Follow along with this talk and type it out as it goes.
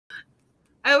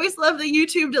I always love the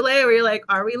YouTube delay where you're like,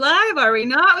 are we live? Are we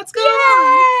not? What's going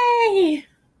on? Yay!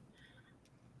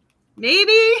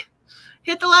 Maybe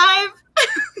hit the live.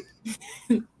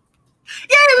 Yay,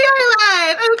 we are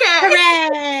live. Okay.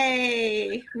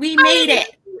 Hooray! We made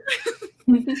it.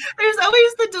 There's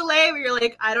always the delay where you're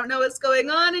like, I don't know what's going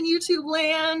on in YouTube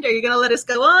land. Are you going to let us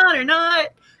go on or not?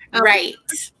 Right.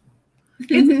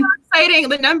 It's so exciting.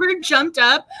 The number jumped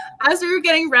up as we were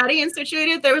getting ready and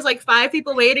situated. There was like 5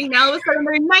 people waiting. Now all of a sudden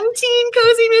there are 19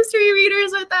 cozy mystery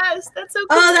readers with us. That's so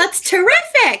cool. Oh, that's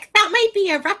terrific. That might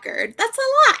be a record. That's a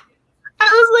lot. I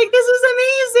was like, this is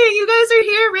amazing. You guys are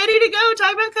here ready to go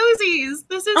talk about cozies.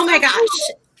 This is oh my so gosh.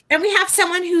 cool. And we have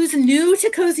someone who's new to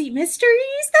Cozy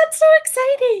Mysteries. That's so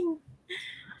exciting.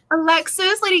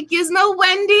 Alexis, Lady Gizmo,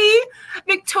 Wendy,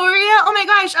 Victoria. Oh my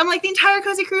gosh. I'm like, the entire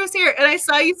cozy crew is here. And I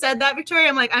saw you said that, Victoria.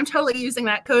 I'm like, I'm totally using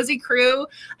that. Cozy crew.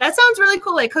 That sounds really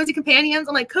cool. Like cozy companions.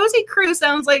 I'm like, cozy crew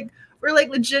sounds like we're like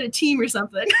legit a team or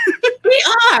something. We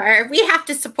are. We have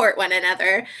to support one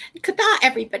another. Not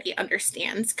everybody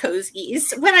understands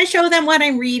cozies. When I show them what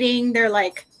I'm reading, they're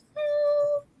like,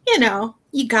 you know,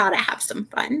 you gotta have some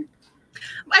fun.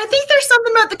 I think there's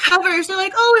something about the covers. They're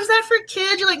like, oh, is that for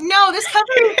kids? You're like, no, this cover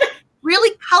is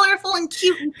really colorful and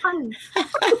cute and funny.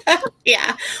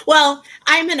 Yeah. Well,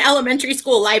 I'm an elementary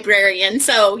school librarian,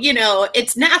 so, you know,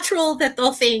 it's natural that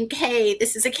they'll think, hey,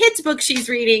 this is a kid's book she's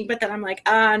reading, but then I'm like,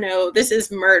 no, this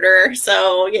is murder.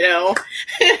 So, you know,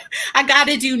 I got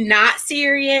to do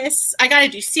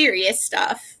serious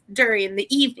stuff during the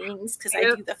evenings because I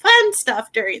do the fun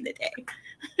stuff during the day.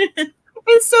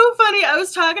 It's so funny. I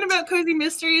was talking about cozy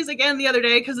mysteries again the other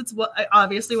day because it's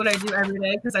obviously what I do every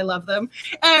day because I love them.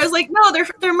 And I was like, no, they're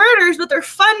murders, but they're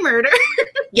fun murder.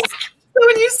 Yeah. So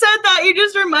when you said that, you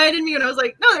just reminded me, and I was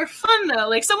like, no, they're fun though.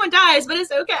 Like someone dies, but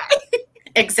it's okay.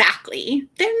 Exactly.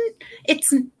 Then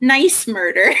it's nice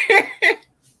murder. They're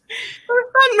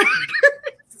fun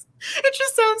murders. It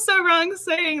just sounds so wrong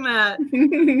saying that. Oh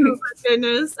my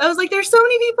goodness. I was like, there's so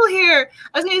many people here.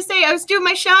 I was going to say, I was doing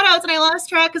my shout outs and I lost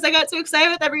track because I got so excited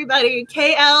with everybody.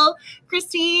 KL,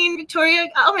 Christine, Victoria.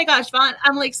 Oh my gosh, Vaughn.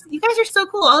 I'm like, you guys are so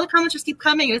cool. All the comments just keep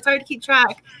coming and it's hard to keep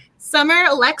track. Summer,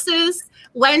 Alexis,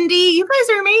 Wendy, you guys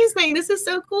are amazing. This is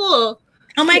so cool.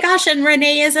 Oh my gosh. And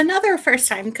Renee is another first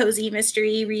time cozy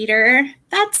mystery reader.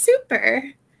 That's super.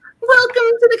 Welcome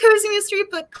to the Cozy Mystery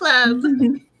Book Club.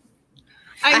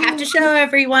 I have to show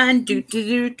everyone. It's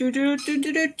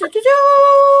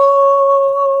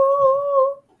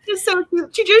so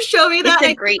cute. She just showed me that.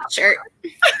 It's a great shirt.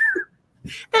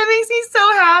 That makes me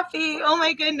so happy. Oh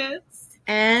my goodness.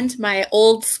 And my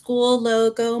old school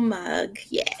logo mug.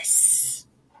 Yes.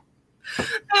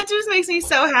 That just makes me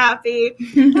so happy.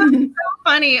 That's so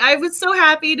funny. I was so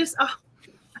happy to.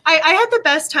 I had the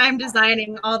best time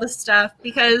designing all the stuff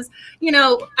because, you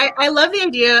know, I love the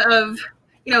idea of,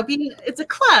 you know, it's a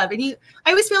club and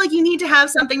I always feel like you need to have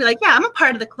something like, yeah, I'm a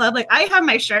part of the club. Like I have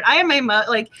my shirt, I have my mug,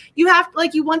 like you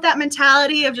want that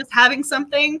mentality of just having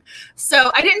something.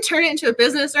 So I didn't turn it into a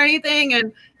business or anything.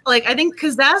 And like, I think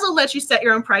Kazaz will let you set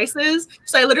your own prices.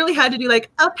 So I literally had to do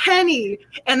like a penny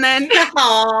and then profit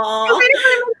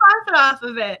off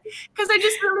of it. Cause I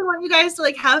just really want you guys to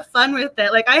like have fun with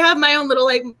it. Like I have my own little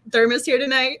like thermos here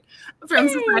tonight from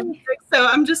Society.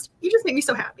 So you just make me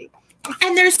so happy.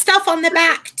 And there's stuff on the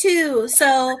back too.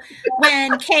 So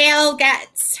when KL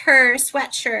gets her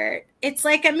sweatshirt, it's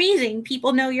like amazing.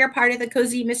 People know you're part of the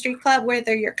Cozy Mystery Club,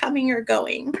 whether you're coming or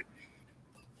going.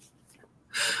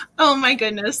 Oh my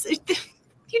goodness. You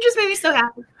just made me so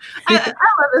happy. I love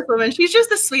this woman. She's just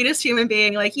the sweetest human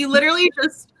being. Like you literally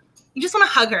just want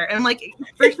to hug her. And I'm like,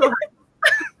 virtual hug.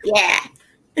 Yeah.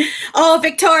 Oh,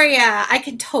 Victoria, I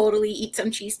could totally eat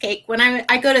some cheesecake. When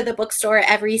I go to the bookstore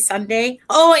every Sunday.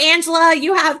 Oh, Angela,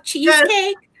 you have cheesecake?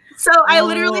 Yes. So I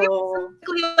literally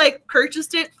like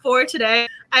purchased it for today.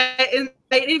 It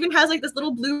even has like this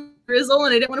little blue drizzle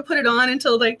and I didn't want to put it on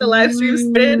until like the live stream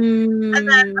started. And then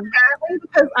apparently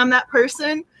because I'm that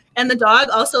person and the dog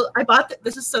also, I bought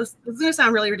this is going to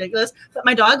sound really ridiculous, but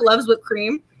my dog loves whipped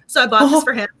cream. So I bought this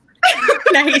for him.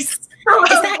 Nice. So is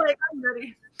that like, I'm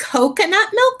ready. Coconut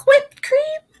milk whipped cream?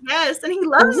 Yes, and he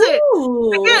loves it.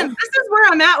 Again, this is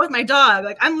where I'm at with my dog.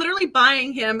 Like I'm literally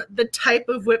buying him the type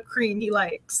of whipped cream he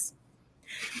likes.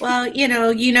 Well, you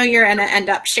know you're gonna end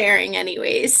up sharing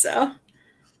anyways, so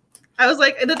I was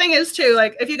like, the thing is too,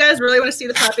 like if you guys really want to see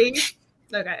the puppy,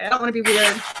 okay, I don't want to be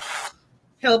weird.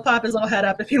 He'll pop his little head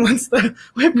up if he wants the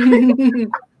whipped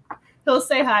cream. He'll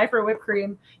say hi for whipped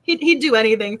cream. He'd do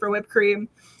anything for whipped cream.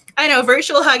 I know,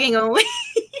 virtual hugging only.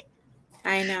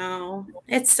 I know.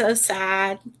 It's so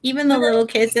sad. Even the little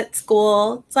kids at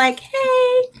school, it's like,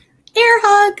 hey, air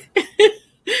hug.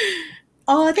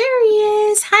 Oh, there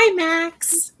he is. Hi,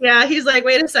 Max. Yeah, he's like,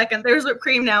 wait a second, there's whipped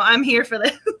cream now. I'm here for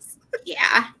this.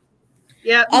 Yeah.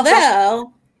 Yeah.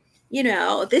 Although, you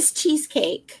know, this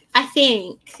cheesecake, I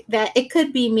think that it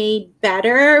could be made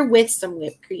better with some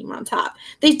whipped cream on top.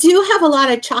 They do have a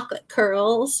lot of chocolate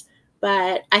curls,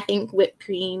 but I think whipped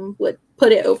cream would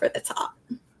put it over the top.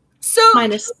 So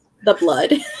minus the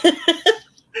blood.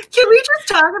 Can we just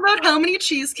talk about how many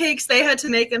cheesecakes they had to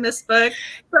make in this book?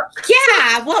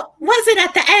 Yeah, what was it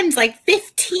at the end? Like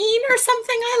 15 or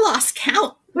something? I lost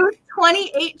count. There was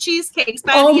 28 cheesecakes.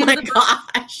 Oh my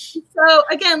gosh. So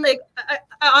again, like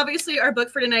obviously our book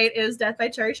for tonight is Death by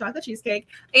Cherry Chocolate Cheesecake.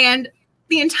 And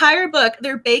the entire book,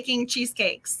 they're baking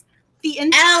cheesecakes.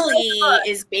 Ellie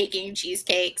is baking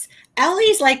cheesecakes.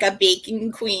 Ellie's like a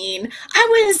baking queen.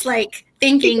 I was like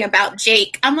thinking about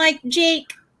Jake. I'm like,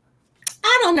 Jake,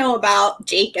 I don't know about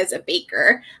Jake as a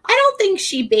baker. I don't think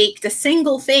she baked a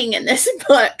single thing in this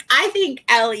book. I think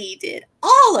Ellie did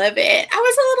all of it. I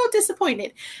was a little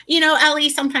disappointed. You know, Ellie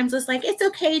sometimes was like, it's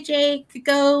okay, Jake,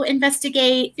 go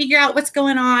investigate, figure out what's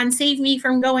going on, save me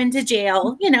from going to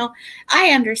jail. You know,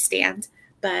 I understand,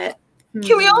 but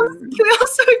can we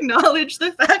also acknowledge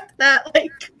the fact that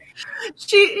like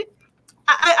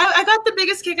I got the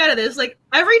biggest kick out of this. Like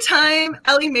every time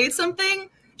Ellie made something,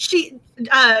 she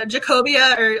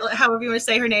Jacobia, or however you want to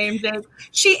say her name,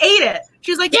 she ate it.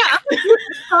 She was like, yeah, I'm gonna eat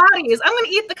the patties. I'm gonna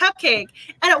eat the cupcake.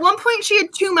 And at one point she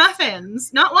had 2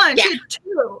 muffins. Not one, she had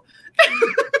 2.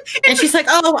 And she's like,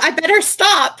 oh, I better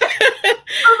stop. Oh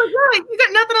my God, you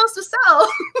got nothing else to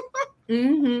sell.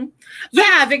 Mm-hmm.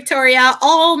 Yeah, Victoria,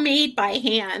 all made by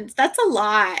hand. That's a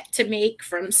lot to make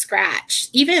from scratch.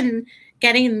 Even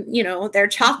getting, you know, their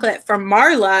chocolate from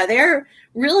Marla, they're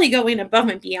really going above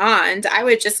and beyond. I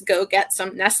would just go get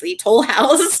some Nestle Toll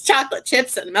House chocolate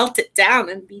chips and melt it down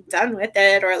and be done with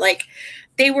it. Or like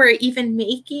they were even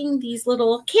making these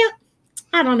little,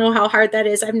 I don't know how hard that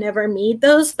is. I've never made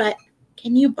those, but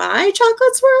can you buy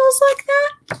chocolate swirls like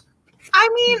that? I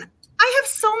mean, I have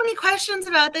so many questions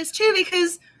about this too,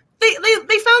 because they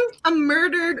found a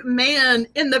murdered man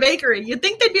in the bakery. You'd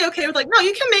think they'd be okay with like, no,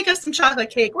 you can make us some chocolate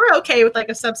cake. We're okay with like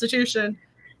a substitution.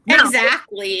 No.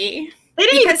 Exactly.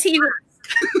 Because he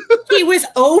was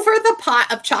over the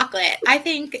pot of chocolate. I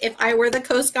think if I were the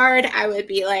Coast Guard, I would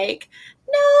be like,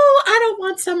 no, I don't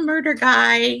want some murder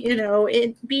guy, you know,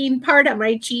 it being part of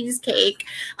my cheesecake.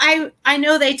 I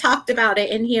know they talked about it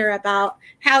in here about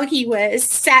how he was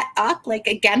set up like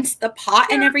against the pot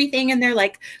and everything. And they're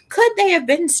like, could they have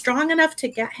been strong enough to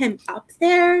get him up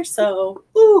there? So,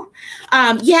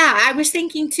 yeah, I was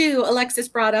thinking too, Alexis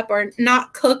brought up, or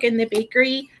not cook in the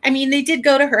bakery. I mean, they did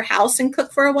go to her house and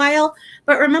cook for a while,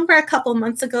 but remember a couple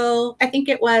months ago, I think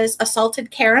it was a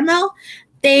salted caramel.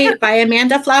 By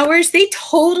Amanda Flowers, they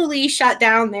totally shut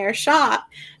down their shop.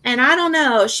 And I don't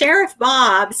know, Sheriff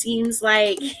Bob seems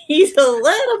like he's a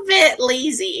little bit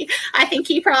lazy. I think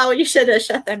he probably should have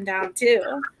shut them down too.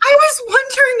 I was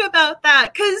wondering about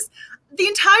that, because the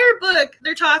entire book,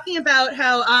 they're talking about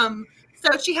how,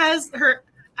 so she has her,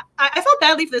 I felt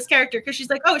badly for this character because she's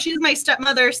like, oh, she's my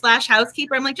stepmother /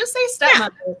 housekeeper. I'm like, just say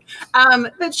stepmother. Yeah.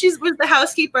 But she was the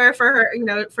housekeeper for her, you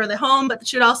know, for the home, but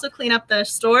she would also clean up the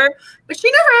store. But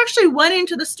she never actually went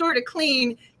into the store to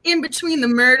clean in between the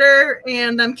murder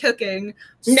and them cooking.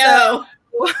 No.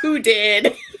 So, who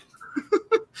did?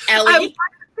 Ellie.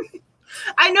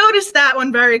 I noticed that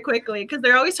one very quickly because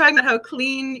they're always talking about how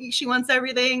clean she wants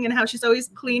everything and how she's always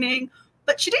cleaning.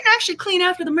 But she didn't actually clean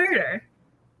after the murder.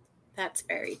 That's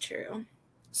very true.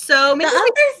 So the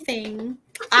other thing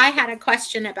I had a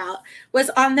question about was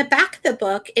on the back of the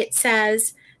book, it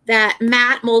says that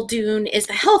Matt Muldoon is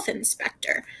the health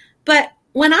inspector. But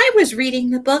when I was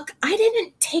reading the book, I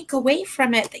didn't take away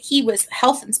from it that he was the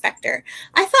health inspector.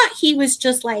 I thought he was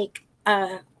just like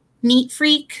a neat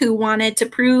freak who wanted to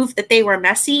prove that they were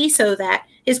messy so that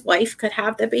his wife could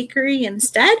have the bakery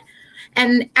instead.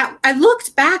 And I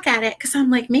looked back at it because I'm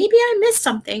like, maybe I missed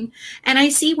something. And I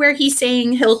see where he's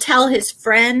saying he'll tell his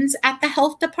friends at the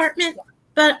health department.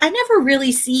 But I never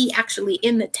really see actually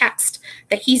in the text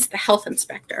that he's the health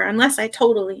inspector, unless I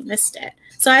totally missed it.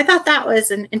 So I thought that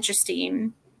was an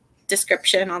interesting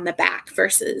description on the back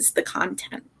versus the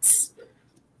contents.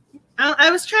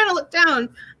 I was trying to look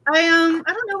down. I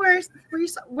don't know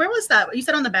where was that? You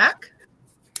said on the back?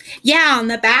 Yeah, on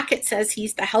the back it says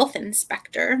he's the health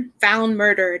inspector, found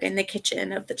murdered in the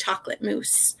kitchen of the chocolate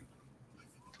mousse.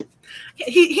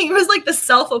 He was like the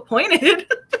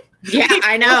self-appointed. Yeah,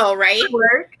 I know, right?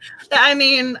 I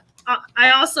mean, I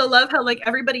also love how like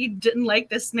everybody didn't like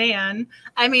this man.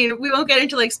 I mean, we won't get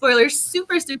into like spoilers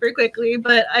super quickly,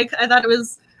 but I thought it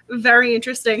was very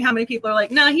interesting how many people are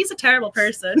like, no, he's a terrible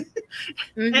person.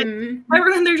 And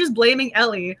everyone, they're just blaming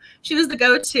Ellie. She was the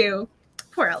go-to.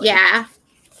 Poor Ellie. Yeah.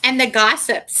 And the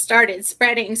gossip started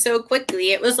spreading so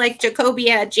quickly. It was like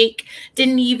Jacobia, Jake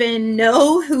didn't even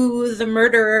know who the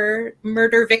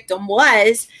murder victim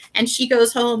was. And she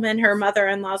goes home and her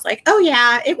mother-in-law's like, oh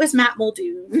yeah, it was Matt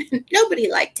Muldoon.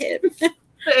 Nobody liked him.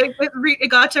 It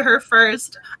got to her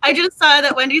first. I just saw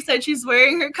that Wendy said she's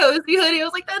wearing her cozy hoodie. I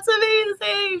was like, that's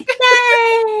amazing.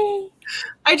 Yay!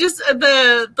 I just,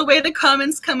 the way the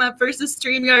comments come up versus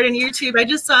StreamYard and YouTube, I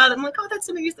just saw them. I'm like, oh, that's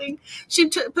amazing.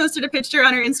 She posted a picture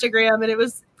on her Instagram, and it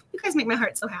was, you guys make my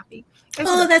heart so happy.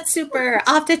 Oh, that's super.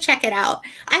 I'll have to check it out.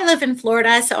 I live in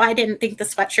Florida, so I didn't think the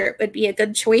sweatshirt would be a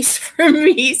good choice for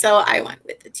me, so I went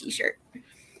with the t-shirt.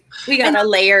 We got a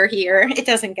layer here. It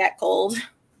doesn't get cold.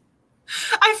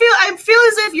 I feel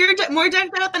as if you're more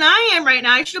decked out than I am right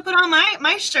now. I should have put on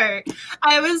my shirt.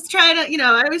 I was trying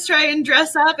to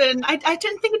dress up, and I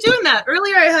didn't think of doing that.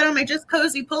 Earlier I had on my just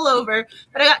cozy pullover,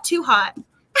 but I got too hot.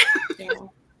 Yeah.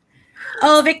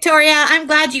 Oh, Victoria, I'm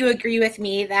glad you agree with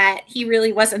me that he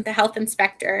really wasn't the health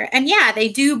inspector. And yeah, they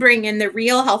do bring in the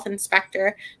real health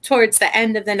inspector towards the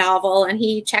end of the novel, and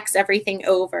he checks everything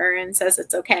over and says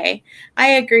it's okay.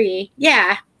 I agree.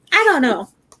 Yeah, I don't know.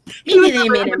 Maybe they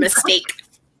made a mistake.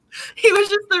 He was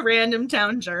just the random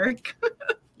town jerk.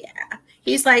 Yeah.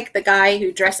 He's like the guy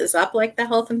who dresses up like the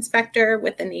health inspector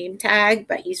with the name tag,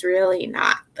 but he's really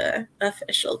not the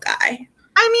official guy.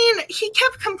 I mean, he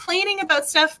kept complaining about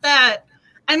stuff that,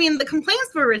 I mean, the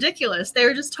complaints were ridiculous. They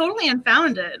were just totally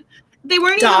unfounded. They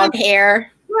weren't dog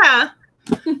hair. Yeah.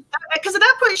 Because at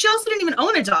that point, she also didn't even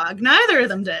own a dog. Neither of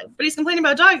them did. But he's complaining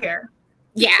about dog hair.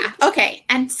 Yeah. Okay.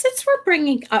 And since we're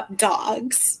bringing up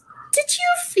dogs, did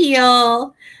you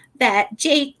feel that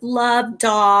Jake loved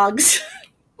dogs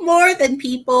more than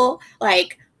people?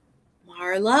 Like,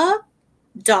 Marla,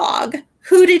 dog.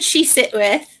 Who did she sit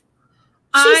with?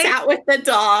 She sat with the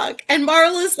dog. And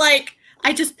Marla's like,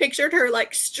 I just pictured her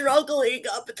like struggling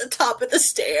up at the top of the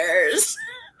stairs.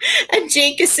 And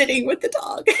Jake is sitting with the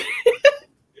dog.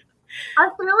 I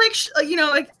feel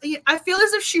like, I feel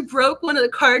as if she broke one of the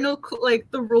cardinal, like,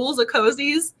 the rules of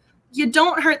cozies. You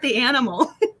don't hurt the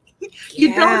animal.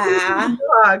 You don't injure the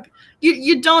dog.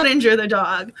 You don't injure the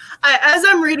dog. As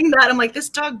I'm reading that, I'm like, this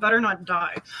dog better not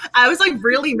die. I was, like,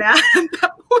 really mad at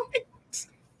that point.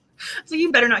 So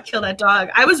you better not kill that dog.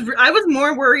 I was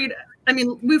more worried. I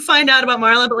mean, we find out about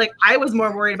Marla, but like I was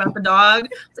more worried about the dog.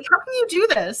 It's like, how can you do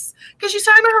this? Because she's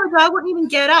talking about how the dog wouldn't even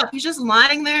get up. He's just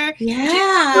lying there.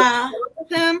 Yeah. With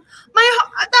him.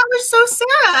 That was so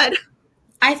sad.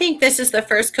 I think this is the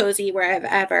first cozy where I've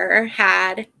ever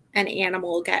had an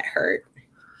animal get hurt.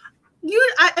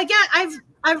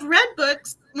 I've read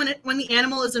books when the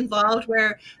animal is involved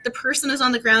where the person is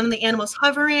on the ground and the animal's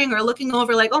hovering or looking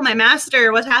over like, oh, my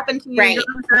master, what happened to you? Right. You're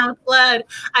on the ground with blood.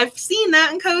 I've seen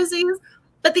that in cozies,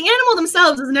 but the animal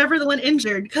themselves is never the one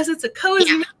injured because it's a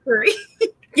cozy mystery.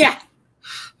 Yeah.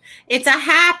 It's a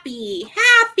happy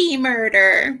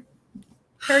murder.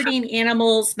 Hurting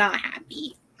animals, not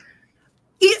happy.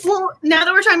 Well, now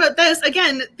that we're talking about this,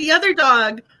 again, the other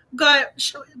dog got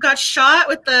shot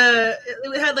with it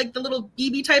had like the little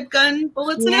BB type gun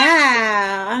bullets in it.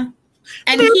 Yeah.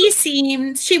 And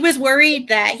she was worried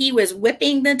that he was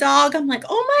whipping the dog. I'm like,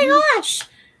 oh my gosh.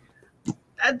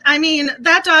 I mean,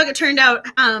 that dog, it turned out,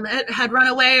 it had run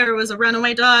away or was a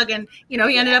runaway dog. And, he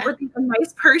ended up with a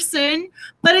nice person.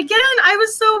 But again, I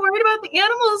was so worried about the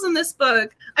animals in this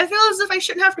book. I feel as if I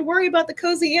shouldn't have to worry about the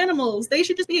cozy animals. They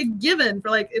should just be a given for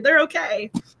like, they're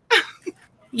okay.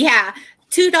 Yeah.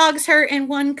 2 dogs hurt in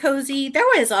one cozy. There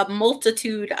was a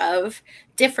multitude of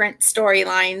different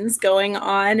storylines going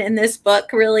on in this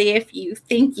book. Really, if you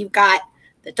think you've got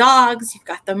the dogs, you've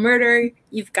got the murder,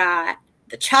 you've got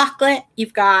the chocolate,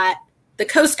 you've got the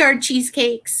Coast Guard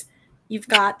cheesecakes, you've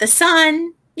got the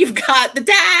son, you've got the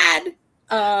dad.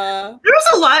 There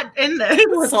was a lot in this. It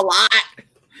was a lot.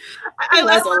 I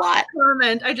love a lot.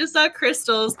 Comment. I just saw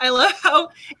Crystal's. I love how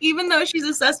even though she's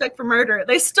a suspect for murder,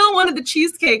 they still wanted the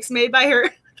cheesecakes made by her,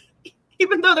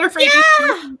 even though they're afraid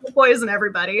to poison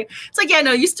everybody. It's like, yeah,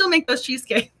 no, you still make those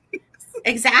cheesecakes.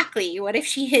 Exactly. What if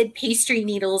she hid pastry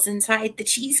needles inside the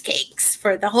cheesecakes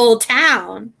for the whole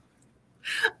town?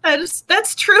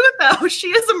 That's true though. She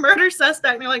is a murder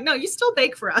suspect. And they're like, no, you still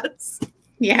bake for us.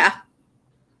 Yeah.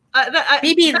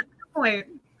 Maybe that's the point.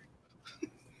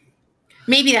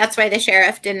 Maybe that's why the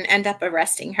sheriff didn't end up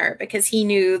arresting her, because he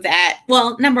knew that,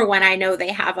 well, number one, I know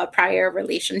they have a prior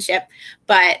relationship,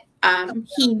 but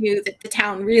he knew that the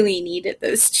town really needed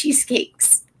those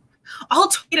cheesecakes. I'll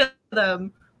tweet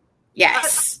them.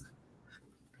 Yes.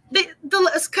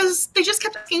 because they just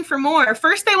kept asking for more.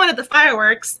 First, they wanted the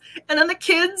fireworks, and then the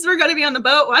kids were going to be on the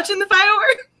boat watching the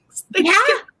fireworks. They just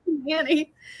kept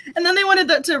money. And then they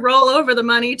wanted to roll over the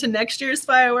money to next year's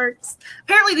fireworks.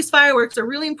 Apparently, these fireworks are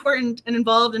really important and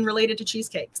involved and related to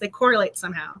cheesecakes. They correlate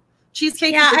somehow.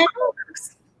 Cheesecake. Yeah,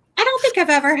 I don't think I've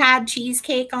ever had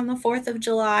cheesecake on the 4th of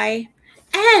July.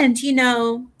 And, you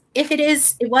know, if it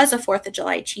was a 4th of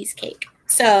July cheesecake.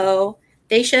 So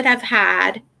they should have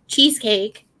had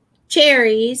cheesecake,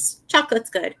 cherries, chocolate's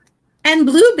good, and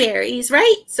blueberries,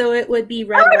 right? So it would be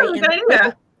red, white, and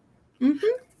blue. Mm-hmm.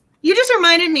 You just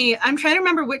reminded me, I'm trying to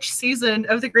remember which season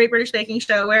of the Great British Baking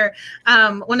Show where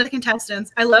one of the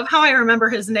contestants, I love how I remember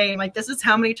his name. Like, this is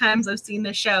how many times I've seen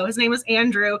this show. His name was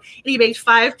Andrew, and he baked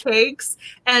 5 cakes,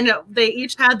 and they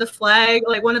each had the flag.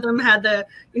 Like, one of them had the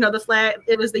flag.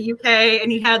 It was the UK,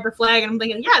 and he had the flag, and I'm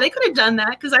thinking, yeah, they could have done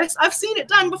that because I've seen it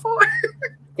done before.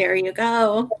 There you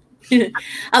go.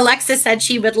 Alexis said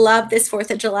she would love this 4th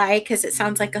of July because it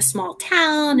sounds like a small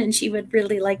town and she would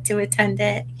really like to attend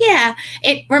it. Yeah,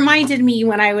 it reminded me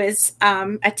when I was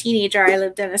a teenager, I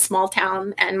lived in a small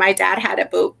town and my dad had a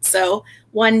boat. So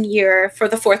one year for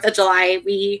the 4th of July,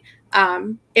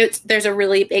 there's a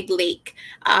really big lake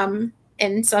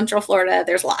in Central Florida.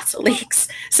 There's lots of lakes.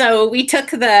 So we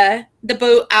took the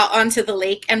boat out onto the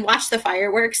lake and watched the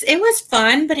fireworks. It was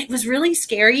fun, but it was really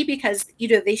scary because,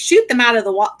 they shoot them out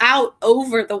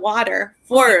over the water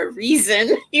for a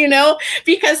reason,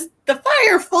 because the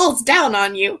fire falls down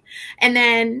on you. And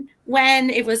then when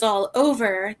it was all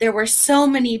over, there were so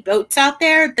many boats out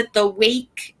there that the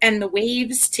wake and the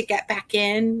waves to get back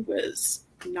in was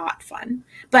not fun.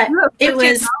 But it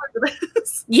was,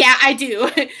 yeah, I do.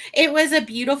 It was a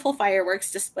beautiful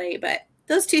fireworks display, but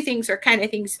those two things are kind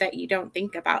of things that you don't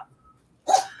think about.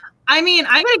 I mean,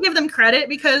 I gotta give them credit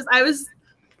because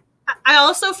I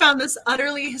also found this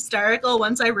utterly hysterical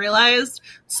once I realized.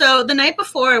 So the night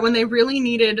before, when they really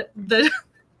needed the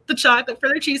chocolate for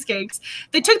their cheesecakes,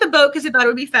 they took the boat because they thought it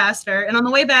would be faster. And on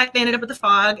the way back, they ended up at the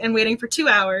fog and waiting for 2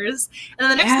 hours. And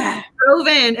then the next day, they drove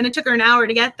in, and it took her an hour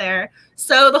to get there.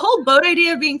 So the whole boat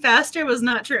idea of being faster was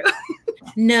not true.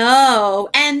 No.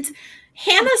 And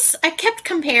I kept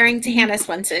comparing to Hannah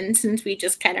Swenson since we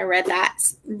just kind of read that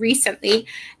recently.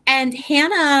 And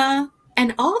Hannah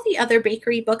and all the other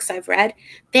bakery books I've read,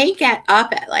 they get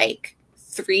up at like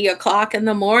 3 o'clock in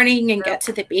the morning and get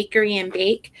to the bakery and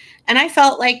bake. And I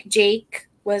felt like Jake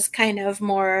was kind of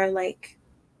more like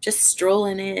just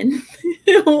strolling in,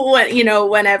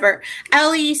 whenever.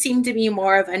 Ellie seemed to be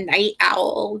more of a night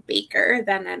owl baker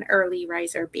than an early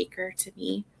riser baker to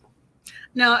me.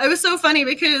 No, it was so funny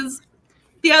because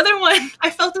the other one, I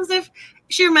felt as if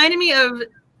she reminded me of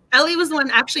Ellie was the one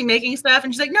actually making stuff,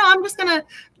 and she's like, no, I'm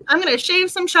gonna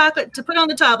shave some chocolate to put on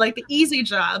the top, like the easy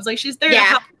jobs. Like she's there to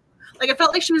help. Like I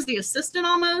felt like she was the assistant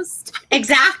almost.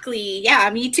 Exactly. Yeah,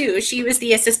 me too. She was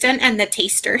the assistant and the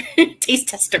taste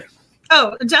tester.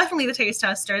 Oh, definitely the taste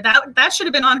tester. That should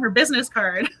have been on her business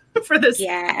card for this.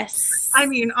 Yes. I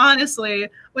mean, honestly,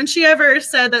 when she ever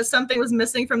said that something was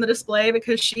missing from the display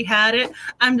because she had it,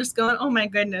 I'm just going, oh my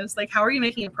goodness, like how are you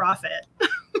making a profit?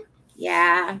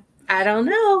 Yeah. I don't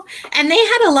know. And they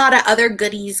had a lot of other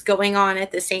goodies going on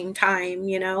at the same time,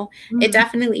 Mm-hmm. It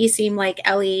definitely seemed like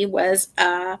Ellie was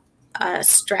a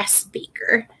stress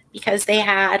baker because they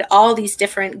had all these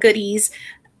different goodies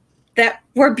that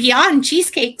were beyond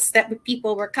cheesecakes that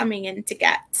people were coming in to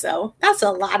get. So that's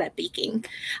a lot of baking.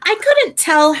 I couldn't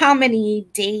tell how many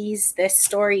days this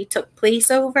story took place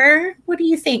over. What do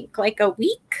you think? Like a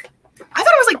week? I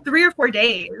thought it was like 3 or 4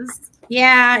 days.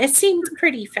 Yeah, it seemed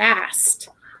pretty fast.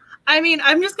 I mean,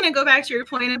 I'm just going to go back to your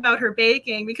point about her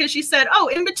baking because she said,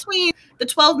 in between the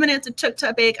 12 minutes it took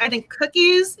to bake, I think,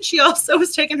 cookies, she also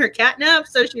was taking her cat nap.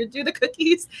 So she would do the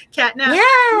cookies, cat nap.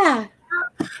 Yeah.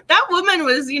 That woman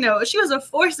was, she was a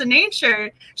force of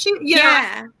nature.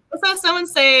 I saw someone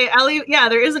say, Ellie,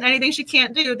 there isn't anything she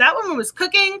can't do. That woman was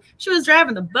cooking. She was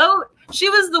driving the boat. She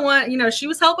was the one, she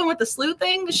was helping with the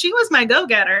sleuthing. She was my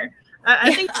go-getter.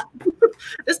 I think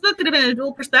this book could have been a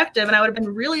dual perspective, and I would have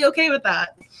been really okay with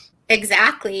that.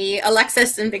 Exactly.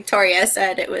 Alexis and Victoria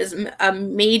said it was a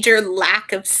major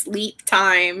lack of sleep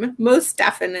time. Most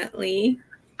definitely.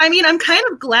 I mean, I'm kind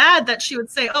of glad that she would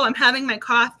say, I'm having my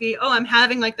coffee. I'm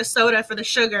having like the soda for the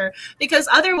sugar, because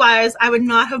otherwise I would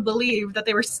not have believed that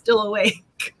they were still awake.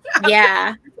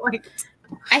 Yeah.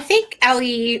 I think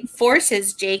Ellie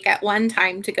forces Jake at one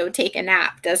time to go take a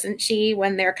nap, doesn't she?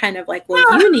 When they're kind of like,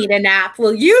 you need a nap.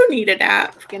 Well, you need a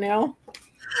nap,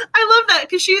 I love that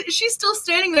because she's still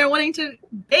standing there wanting to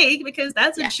bake because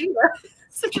that's what she does.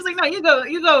 So she's like, no,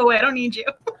 you go away. I don't need you.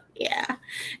 Yeah.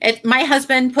 My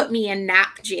husband put me in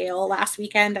nap jail last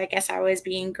weekend. I guess I was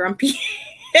being grumpy.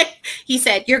 He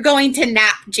said, "You're going to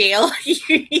nap jail. You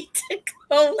need to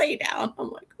go lay down."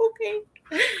 I'm like, okay.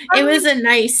 It was a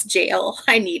nice jail.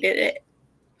 I needed it.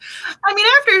 I mean,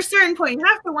 after a certain point, you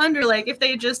have to wonder, like, if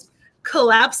they just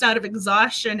collapsed out of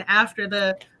exhaustion after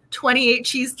the 28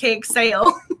 cheesecake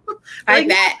sale. I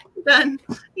bet. Done.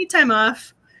 Need time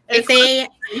off. If they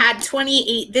had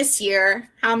 28 this year,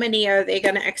 how many are they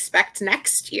going to expect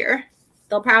next year?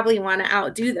 They'll probably want to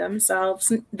outdo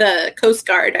themselves. The Coast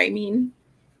Guard, I mean.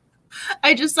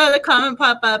 I just saw the comment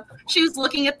pop up. She was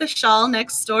looking at the shawl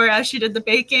next door as she did the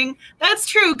baking. That's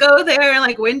true. Go there and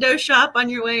like window shop on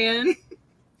your way in.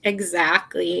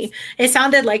 Exactly. It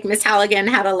sounded like Miss Halligan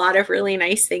had a lot of really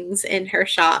nice things in her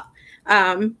shop.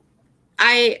 I'm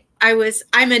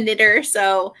a knitter,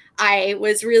 so I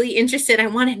was really interested. I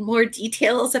wanted more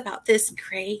details about this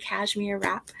gray cashmere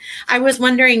wrap. I was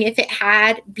wondering if it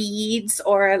had beads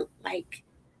or like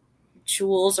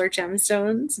jewels or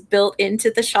gemstones built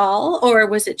into the shawl, or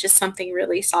was it just something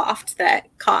really soft that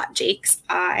caught Jake's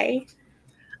eye?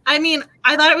 I mean,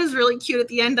 I thought it was really cute at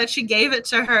the end that she gave it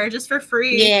to her just for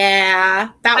free. Yeah,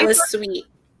 that was sweet.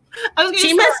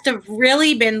 She must have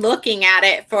really been looking at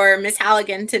it for Miss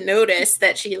Halligan to notice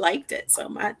that she liked it so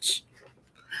much.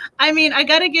 I mean, I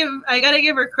gotta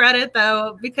give her credit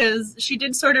though, because she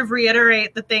did sort of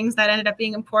reiterate the things that ended up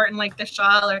being important, like the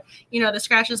shawl or, you know, the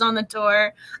scratches on the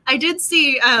door. I did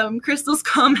see Crystal's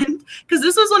comment, because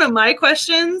this was one of my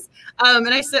questions.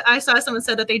 And I saw someone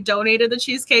said that they donated the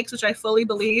cheesecakes, which I fully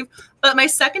believe. But my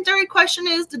secondary question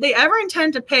is, did they ever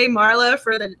intend to pay Marla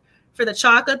for the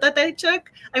chocolate that they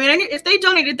took? I mean, if they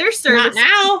donated their service. Not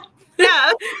now.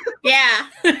 Yeah.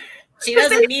 Yeah. She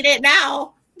doesn't need it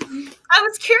now. I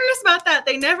was curious about that.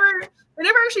 They never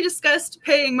actually discussed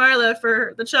paying Marla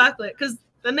for the chocolate, because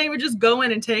then they would just go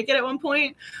in and take it at one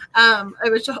point,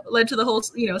 which led to the whole,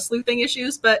 you know, sleuthing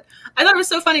issues. But I thought it was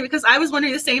so funny because I was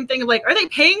wondering the same thing of like, are they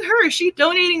paying her? Is she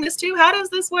donating this too? How does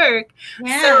this work?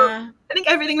 Yeah. So I think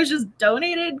everything was just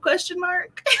donated, ?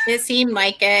 It seemed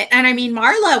like it. And I mean,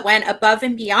 Marla went above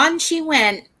and beyond. She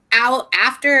went out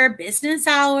after business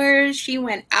hours. She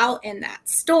went out in that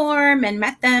storm and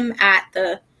met them at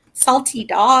the Salty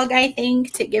Dog, I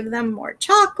think, to give them more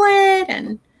chocolate.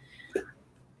 And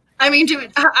I mean, do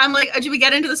we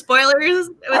get into the spoilers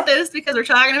with this because we're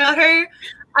talking about her?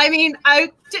 I mean,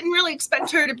 I didn't really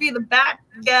expect her to be the bad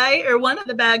guy or one of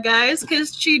the bad guys,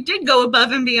 because she did go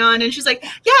above and beyond, and she's like,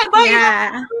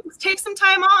 yeah, take some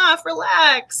time off,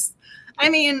 relax. I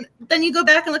mean, then you go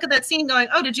back and look at that scene going,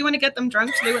 oh, did you want to get them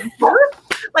drunk so they wouldn't pour?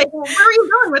 Like, where are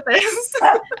you going with this?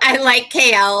 I like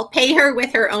KL. Pay her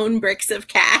with her own bricks of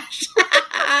cash.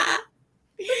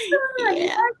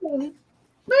 Yeah.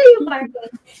 Where are you barking?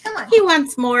 Come on. He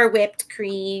wants more whipped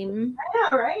cream.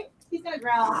 I know, right? He's going to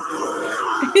growl.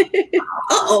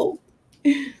 Uh-oh.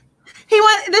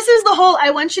 This is the whole,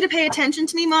 I want you to pay attention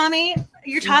to me, mommy.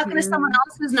 You're talking to someone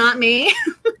else who's not me.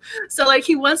 So, like,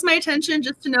 he wants my attention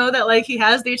just to know that, like, he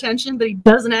has the attention, but he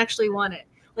doesn't actually want it.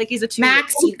 Like, he's a 2-year-old.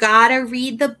 Max, you gotta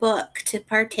read the book to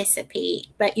participate.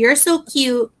 But you're so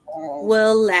cute,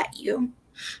 we'll let you.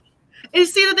 And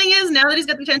see, the thing is, now that he's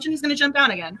got the attention, he's going to jump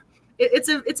down again. It's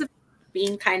a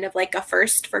being kind of like a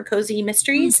first for cozy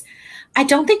mysteries. I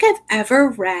don't think I've ever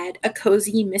read a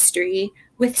cozy mystery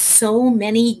with so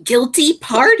many guilty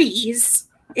parties.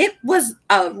 It was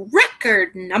a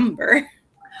record number.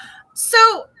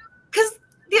 So, because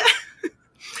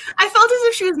I felt as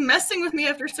if she was messing with me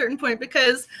after a certain point,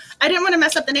 because I didn't want to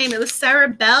mess up the name. It was Sarah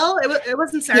Bell. It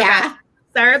wasn't Sarah Bell.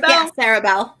 Sarah Bell? Yeah, Sarah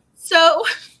Bell. So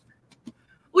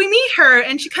we meet her,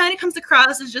 and she kind of comes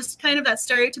across as just kind of that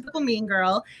stereotypical mean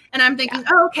girl. And I'm thinking,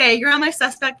 oh, okay, you're on my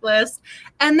suspect list.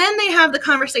 And then they have the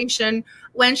conversation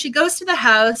when she goes to the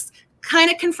house,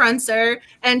 kind of confronts her,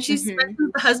 and she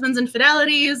mentions the husband's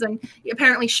infidelities, and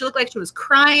apparently she looked like she was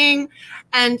crying.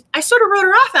 And I sort of wrote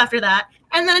her off after that.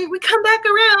 And then we come back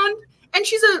around, and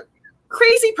she's a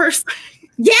crazy person.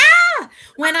 Yeah.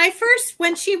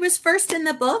 When she was first in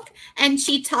the book and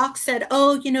she said,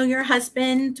 oh, you know, your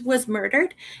husband was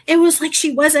murdered. It was like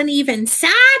she wasn't even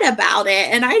sad about it.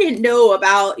 And I didn't know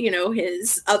about, you know,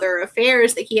 his other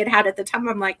affairs that he had at the time.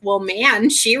 I'm like, well, man,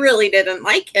 she really didn't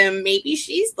like him. Maybe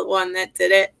she's the one that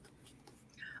did it.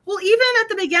 Well, even at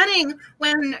the beginning,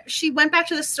 when she went back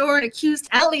to the store and accused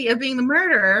Ellie of being the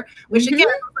murderer, which again,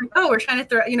 was like, oh, we're trying to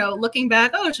throw, you know, looking back,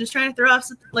 oh, she's trying to throw off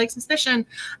like suspicion.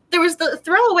 There was the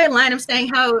throwaway line of saying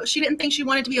how she didn't think she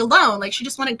wanted to be alone. Like, she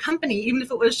just wanted company, even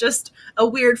if it was just a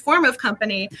weird form of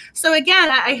company. So again,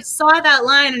 I saw that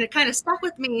line and it kind of stuck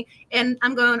with me, and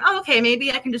I'm going, oh, okay,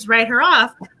 maybe I can just write her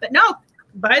off. But no,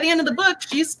 by the end of the book,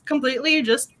 she's completely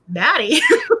just batty.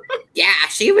 Yeah,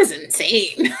 she was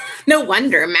insane. No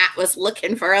wonder Matt was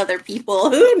looking for other people.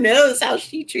 Who knows how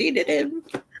she treated him?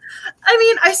 I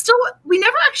mean, we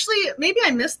never actually, maybe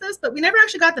I missed this, but we never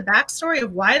actually got the backstory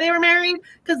of why they were married,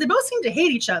 because they both seemed to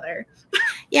hate each other.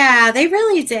 Yeah, they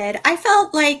really did. I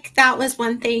felt like that was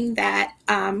one thing that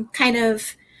kind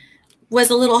of was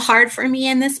a little hard for me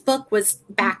in this book, was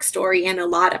backstory in a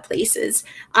lot of places.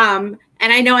 And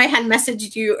I know I had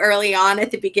messaged you early on at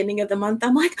the beginning of the month.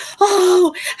 I'm like,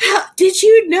 oh, did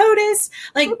you notice?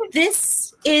 Like,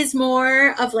 this is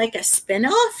more of like a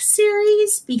spin-off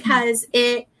series, because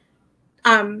it,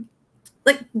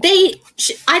 like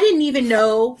I didn't even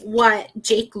know what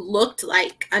Jake looked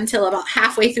like until about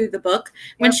halfway through the book,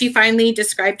 when she finally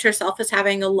described herself as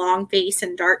having a long face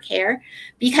and dark hair,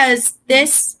 because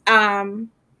this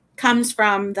comes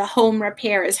from the Home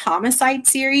Repair is Homicide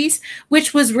series,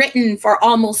 which was written for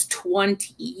almost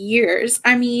 20 years.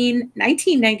 I mean,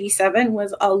 1997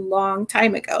 was a long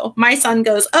time ago. My son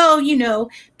goes, oh, you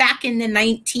know, back in the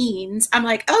 19s. I'm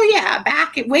like, oh yeah,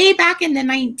 way back in the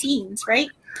 19s, right?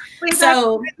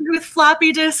 So with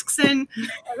floppy disks and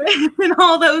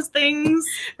all those things.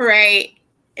 Right.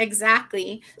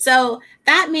 Exactly. So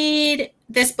that made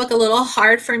this book a little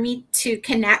hard for me to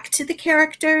connect to the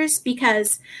characters,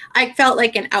 because I felt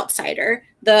like an outsider.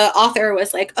 The author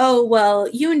was like, oh, well,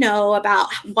 you know about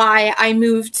why I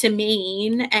moved to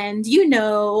Maine, and you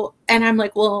know, and I'm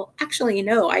like, well, actually,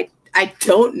 no, I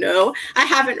don't know. I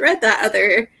haven't read that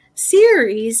other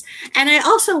series. And I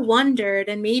also wondered,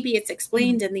 and maybe it's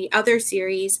explained in the other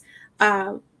series,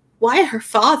 why her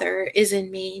father is in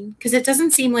Maine, because it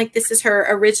doesn't seem like this is her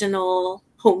original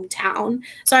hometown.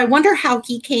 So I wonder how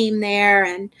he came there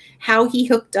and how he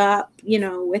hooked up, you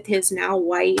know, with his now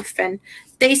wife. And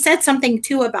they said something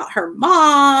too about her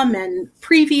mom and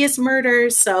previous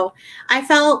murders. So I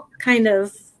felt kind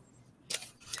of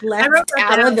left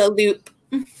out of the loop.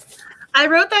 I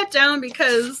wrote that down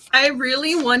because I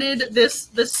really wanted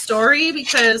this story,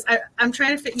 because I'm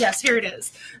trying to yes, here it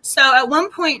is. So at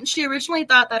one point, she originally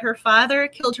thought that her father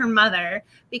killed her mother,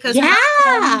 because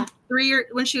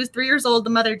when she was 3 years old, the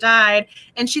mother died,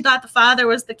 and she thought the father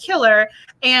was the killer,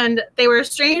 and they were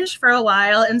estranged for a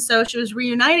while, and so she was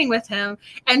reuniting with him,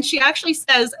 and she actually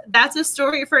says, that's a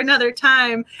story for another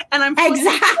time, and I'm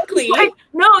exactly like,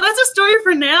 no, that's a story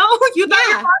for now. You thought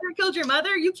your father killed your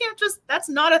mother? You can't that's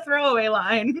not a throwaway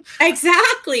line.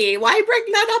 Exactly. Why bring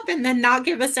that up and then not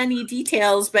give us any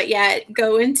details, but yet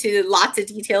go into lots of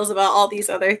details about all these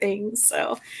other things?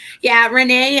 So yeah,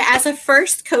 Renee, as a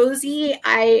first cozy,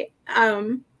 I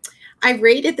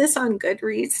rated this on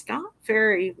Goodreads not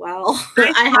very well.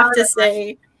 I have to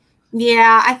say.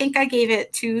 Yeah, I think I gave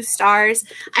it 2 stars.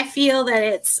 I feel that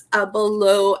it's a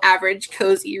below average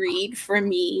cozy read for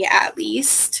me, at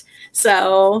least.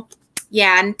 So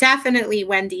yeah, and definitely,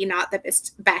 Wendy, not the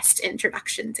best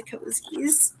introduction to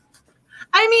cozies.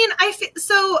 I mean, I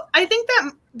think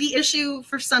that the issue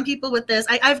for some people with this,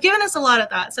 I've given us a lot of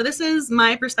thought. So this is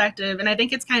my perspective, and I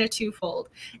think it's kind of twofold,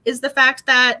 is the fact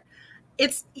that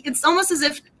it's almost as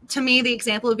if, to me, the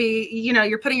example would be, you know,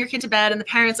 you're putting your kid to bed and the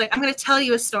parent's like, I'm going to tell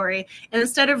you a story. And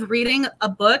instead of reading a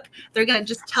book, they're going to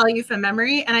just tell you from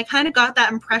memory. And I kind of got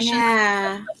that impression.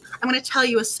 Yeah. I'm going to tell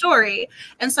you a story.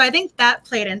 And so I think that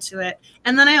played into it.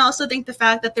 And then I also think the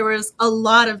fact that there was a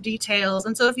lot of details.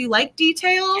 And so if you like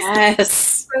details,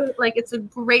 yes, like, it's a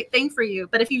great thing for you.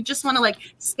 But if you just want to like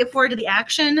skip forward to the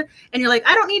action and you're like,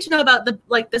 I don't need to know about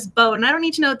this boat, and I don't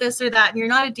need to know this or that, and you're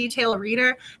not a detail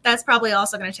reader, that's probably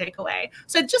also going to take away.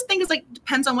 So I just think it's like,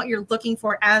 depends on what you're looking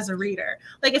for as a reader.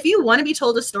 Like, if you want to be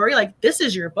told a story, like, this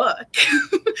is your book.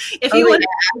 If you want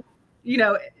to, you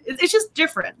know, it's just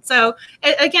different. So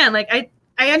again, like,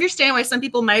 I understand why some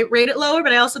people might rate it lower,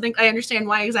 but I also think I understand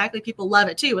why exactly people love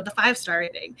it too, with the 5-star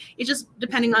rating. It's just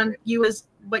depending on you as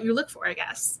what you look for, I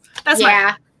guess. That's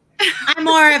I'm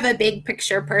more of a big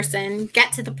picture person.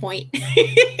 Get to the point.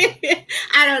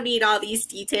 I don't need all these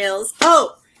details.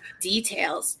 Oh,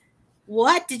 details.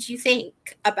 What did you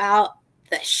think about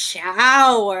the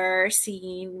shower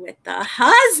scene with the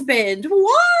husband?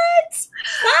 What?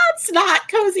 That's not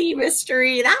cozy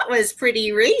mystery. That was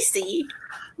pretty racy.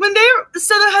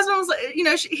 So the husband was like, you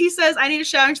know, he says, I need a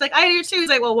shower. And she's like, I do too. He's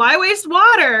like, well, why waste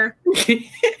water?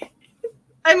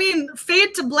 I mean,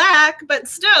 fade to black, but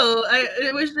still,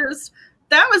 it was just,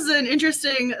 that was an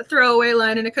interesting throwaway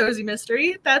line in a cozy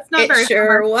mystery. That's not very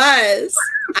sure smart. Was.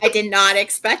 I did not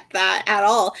expect that at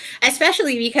all,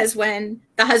 especially because when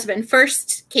the husband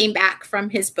first came back from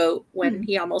his boat, when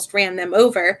he almost ran them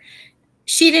over,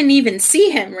 she didn't even see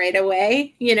him right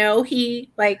away. You know, he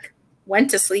like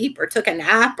went to sleep or took a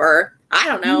nap or I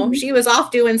don't know. She was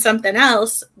off doing something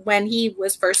else when he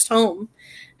was first home.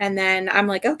 And then I'm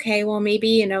like, okay, well, maybe,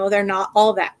 you know, they're not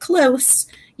all that close,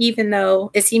 even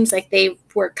though it seems like they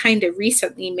were kind of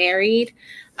recently married.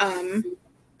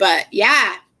 But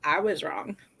yeah, I was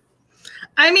wrong.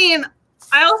 I mean,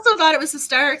 I also thought it was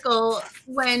hysterical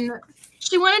when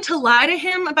she wanted to lie to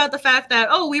him about the fact that,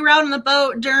 oh, we were out on the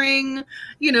boat during,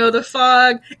 you know, the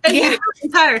fog, and he the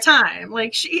entire time.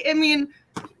 Like, he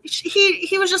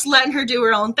was just letting her do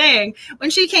her own thing.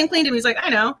 When she came clean to him, he's like, I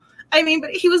know. I mean,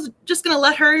 but he was just going to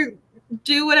let her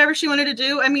do whatever she wanted to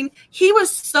do. I mean, he was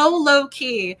so low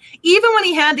key. Even when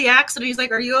he had the accident, he's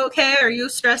like, are you okay? Are you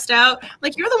stressed out?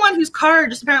 Like, you're the one whose car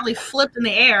just apparently flipped in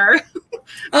the air.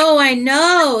 Oh, I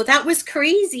know. That was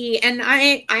crazy. And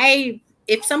I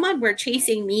if someone were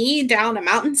chasing me down a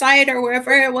mountainside or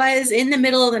wherever it was in the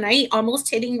middle of the night, almost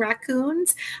hitting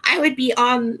raccoons, I would be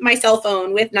on my cell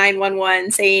phone with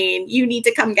 911 saying, you need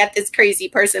to come get this crazy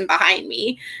person behind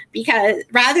me. Because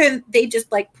rather they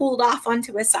just like pulled off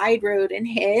onto a side road and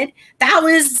hid. That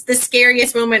was the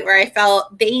scariest moment where I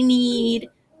felt they need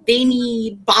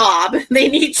Bob. They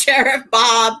need Sheriff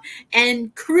Bob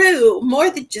and crew more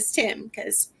than just him,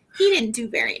 because he didn't do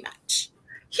very much.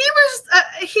 He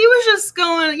was just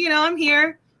going, you know, I'm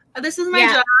here. This is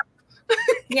my job.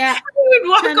 Yeah. He would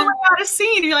walk away out of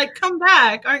scene. And you're like, come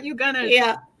back. Aren't you going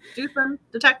to do some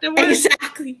detective work?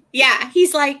 Exactly. Yeah.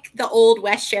 He's like the old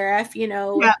West Sheriff, you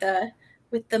know,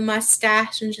 with the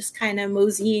mustache and just kind of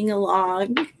moseying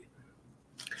along.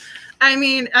 I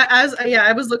mean,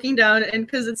 I was looking down, and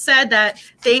because it said that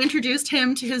they introduced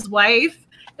him to his wife.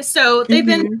 So they've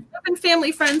been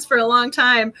family friends for a long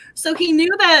time. So he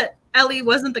knew that Ellie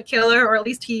wasn't the killer, or at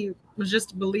least he was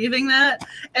just believing that.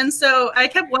 And so I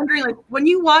kept wondering, like, when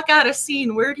you walk out of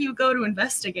scene, where do you go to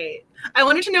investigate? I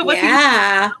wanted to know what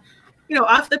you know,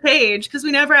 off the page, because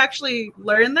we never actually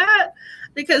learned that,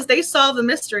 because they solved the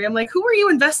mystery. I'm like, who are you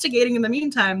investigating in the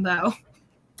meantime, though?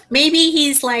 Maybe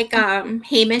he's like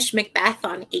Hamish Macbeth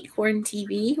on Acorn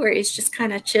TV, where he's just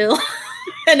kind of chill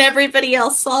and everybody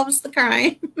else solves the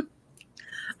crime.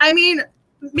 I mean,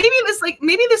 maybe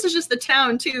this is just the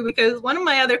town too, because one of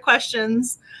my other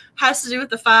questions has to do with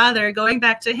the father. Going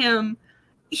back to him,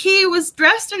 he was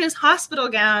dressed in his hospital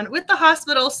gown with the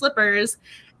hospital slippers,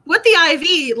 with the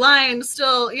IV line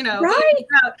still, you know,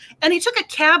 out, and he took a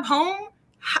cab home.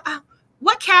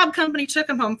 What cab company took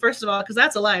him home, first of all, because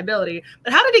that's a liability.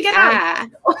 But how did he get out?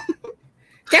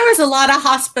 There was a lot of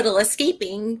hospital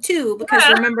escaping too, because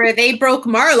remember, they broke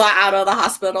Marla out of the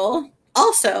hospital.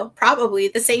 Also, probably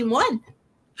the same one.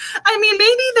 I mean,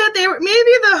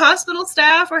 maybe the hospital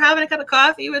staff were having a cup of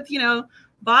coffee with, you know,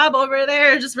 Bob over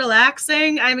there, just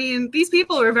relaxing. I mean, these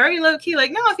people were very low key.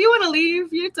 Like, no, if you want to leave,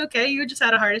 it's okay. You just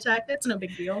had a heart attack. It's no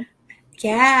big deal.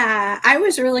 Yeah, I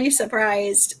was really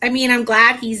surprised. I mean, I'm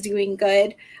glad he's doing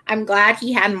good. I'm glad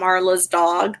he had Marla's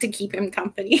dog to keep him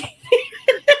company.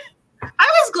 I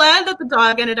was glad that the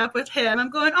dog ended up with him.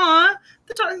 I'm going, aw,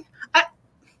 the dog.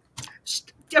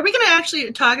 Are we going to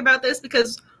actually talk about this?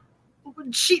 Because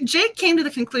Jake came to the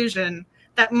conclusion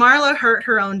that Marla hurt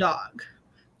her own dog.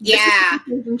 Yeah. This is the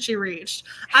conclusion she reached.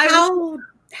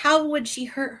 How would she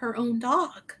hurt her own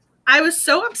dog? I was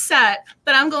so upset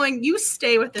that I'm going, you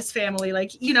stay with this family.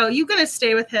 Like, you know, you're going to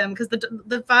stay with him, because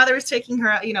the father is taking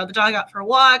her, you know, the dog out for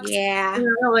walks. Yeah.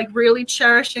 You know, like really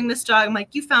cherishing this dog. I'm like,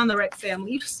 you found the right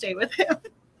family. You stay with him.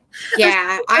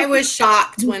 Yeah, I was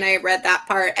shocked when I read that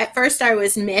part. At first, I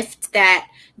was miffed that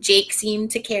Jake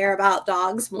seemed to care about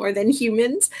dogs more than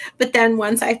humans. But then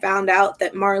once I found out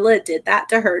that Marla did that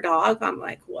to her dog, I'm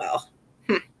like, well.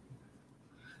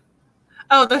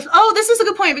 This is a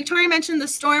good point. Victoria mentioned the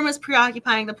storm was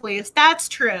preoccupying the police. That's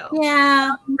true.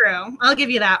 Yeah. That's true. I'll give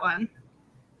you that one.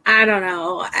 I don't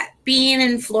know. Being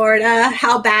in Florida,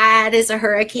 how bad is a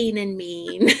hurricane in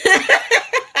Maine?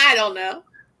 I don't know.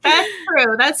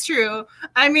 That's true.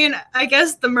 I mean, I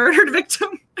guess the murdered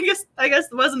victim, I guess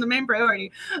wasn't the main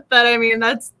priority. But I mean,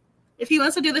 if he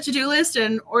wants to do the to-do list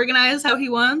and organize how he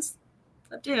wants,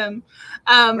 it's up to him.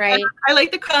 Right. I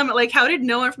like the comment, like, how did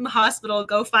no one from the hospital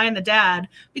go find the dad?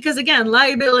 Because again,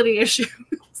 liability issues.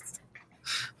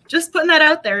 Just putting that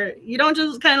out there. You don't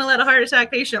just kind of let a heart attack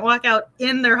patient walk out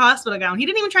in their hospital gown. He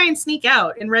didn't even try and sneak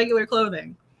out in regular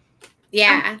clothing.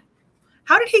 Yeah.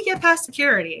 How did he get past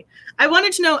security? I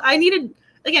wanted to know.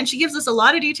 Again, she gives us a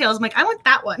lot of details. I'm like, I want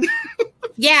that one.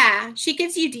 Yeah, she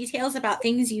gives you details about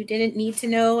things you didn't need to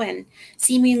know and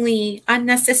seemingly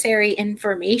unnecessary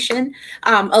information.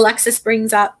 Alexis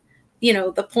brings up, you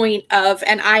know, the point of,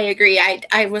 and I agree,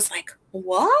 I was like,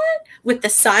 what? With the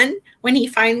son, when he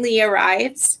finally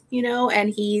arrives, you know, and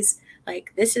he's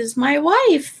like, this is my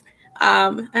wife.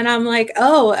 And I'm like,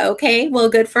 oh, okay, well,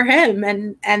 good for him.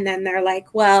 And then they're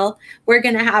like, well, we're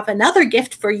going to have another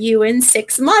gift for you in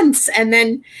 6 months. And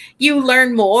then you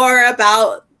learn more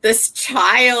about this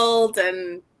child.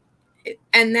 And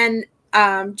then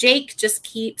Jake just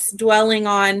keeps dwelling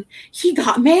on, he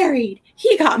got married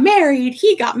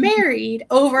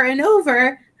over and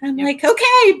over. And I'm like,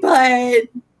 okay, but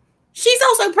she's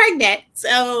also pregnant.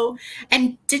 So,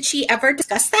 and did she ever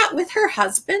discuss that with her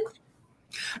husband?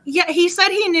 Yeah, he said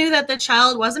he knew that the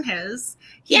child wasn't his.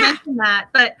 He mentioned that.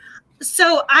 But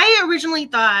so I originally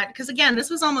thought, because again, this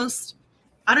was almost,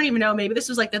 I don't even know, maybe this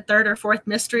was like the third or fourth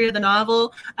mystery of the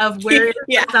novel of where it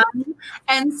was done.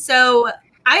 And so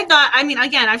I thought, I mean,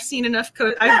 again, I've seen enough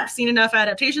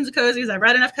adaptations of cozies. I've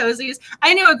read enough cozies.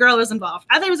 I knew a girl was involved.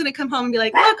 I thought he was going to come home and be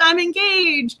like, look, I'm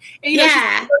engaged. And, you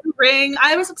know, she's ring.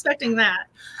 I was expecting that.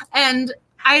 And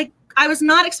I was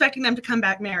not expecting them to come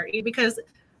back married, because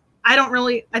I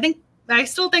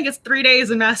still think it's 3 days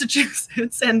in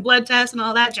Massachusetts and blood tests and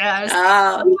all that jazz.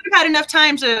 We would have had enough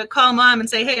time to call mom and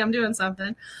say, hey, I'm doing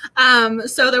something.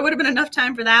 So there would have been enough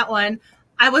time for that one.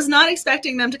 I was not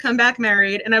expecting them to come back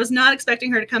married, and I was not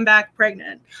expecting her to come back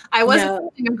pregnant. I wasn't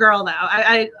expecting a girl, though.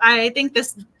 I think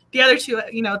the other two,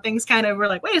 you know, things kind of were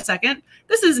like, wait a second,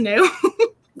 this is new.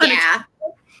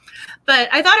 But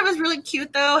I thought it was really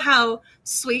cute, though, how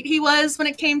sweet he was when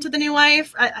it came to the new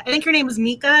wife. I think her name was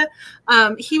Mika.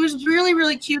 He was really,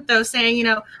 really cute, though, saying, you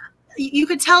know, you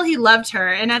could tell he loved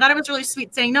her. And I thought it was really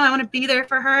sweet, saying, no, I want to be there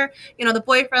for her. You know, the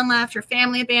boyfriend left, her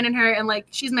family abandoned her, and like,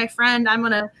 she's my friend, I'm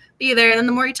going to be there. And then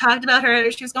the more he talked about her,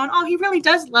 she was going, oh, he really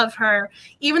does love her.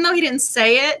 Even though he didn't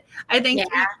say it, I think it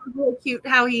was really cute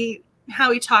how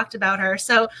he talked about her.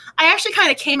 So I actually kind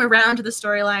of came around to the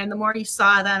storyline the more you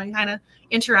saw them and kind of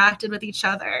interacted with each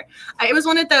other. It was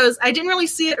one of those, I didn't really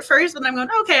see it at first, but I'm going,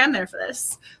 okay, I'm there for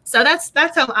this. So that's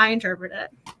how I interpret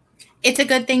it. It's a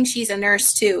good thing she's a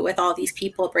nurse too, with all these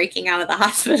people breaking out of the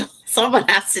hospital. Someone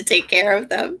has to take care of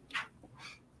them.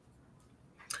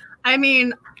 I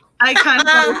mean, I kind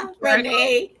of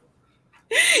Renee.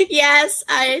 Yes,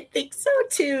 I think so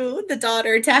too. The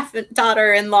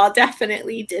daughter-in-law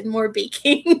definitely did more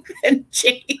baking than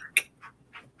Jake.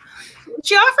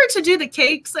 She offered to do the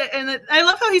cakes, and I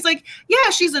love how he's like, yeah,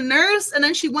 she's a nurse, and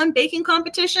then she won baking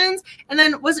competitions, and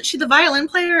then wasn't she the violin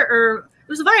player, or it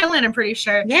was a violin, I'm pretty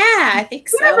sure. Yeah, I think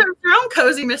so. She has her own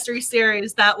cozy mystery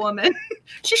series, that woman.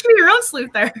 She should be her own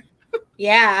sleuther.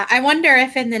 Yeah, I wonder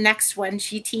if in the next one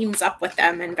she teams up with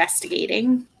them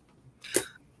investigating.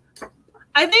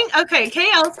 I think, okay,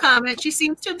 KL's comment, she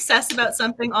seems to obsess about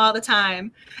something all the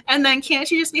time, and then can't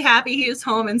she just be happy he is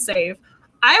home and safe?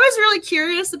 I was really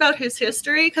curious about his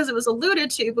history because it was alluded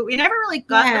to, but we never really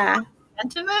got the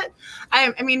extent of it.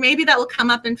 I mean, maybe that will come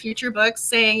up in future books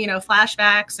saying, you know,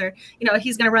 flashbacks, or, you know,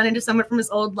 he's going to run into someone from his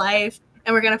old life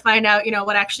and we're going to find out, you know,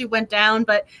 what actually went down.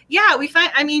 But yeah,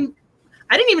 I mean,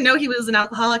 I didn't even know he was an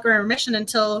alcoholic or in remission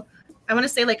until I want to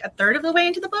say like a third of the way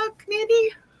into the book,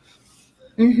 maybe.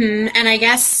 Mm-hmm. And I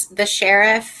guess the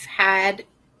sheriff had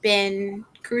been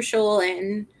crucial,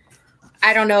 and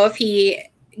I don't know if he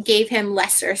gave him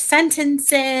lesser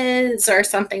sentences or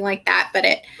something like that, but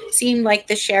it seemed like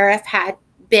the sheriff had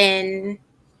been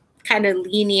kind of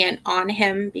lenient on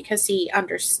him because he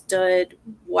understood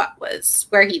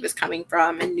where he was coming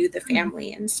from and knew the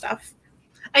family and stuff.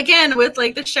 Again, with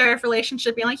like the sheriff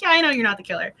relationship being like, yeah, I know you're not the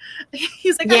killer.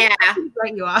 He's like, yeah,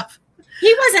 write you off.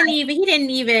 He didn't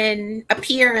even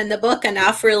appear in the book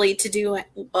enough really to do it.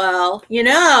 Well, you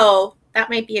know, that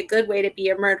might be a good way to be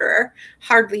a murderer.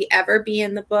 Hardly ever be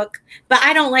in the book. But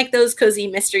I don't like those cozy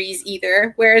mysteries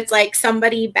either, where it's like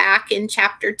somebody back in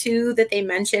chapter 2 that they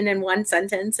mention in one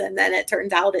sentence and then it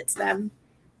turns out it's them.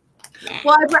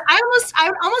 Well, I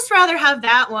would almost rather have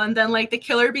that one than like the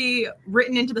killer be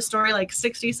written into the story like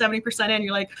 60-70% in.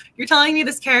 You're like, you're telling me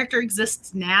this character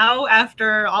exists now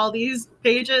after all these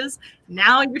pages?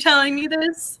 Now you're telling me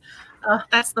this?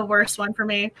 That's the worst one for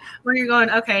me. When you're going,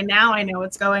 okay, now I know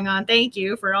what's going on. Thank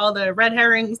you for all the red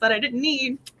herrings that I didn't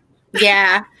need.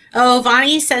 Yeah. Oh,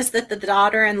 Vonnie says that the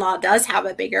daughter-in-law does have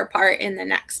a bigger part in the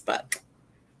next book.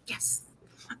 Yes.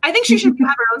 I think she should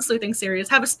have her own sleuthing series.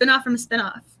 Have a spinoff from a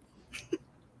spinoff.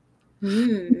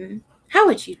 How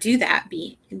would you do that,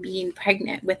 being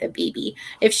pregnant with a baby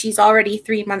if she's already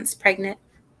 3 months pregnant?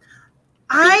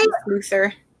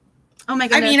 Sleuther. Oh my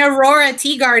goodness. I mean, Aurora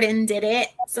Teagarden did it,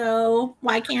 so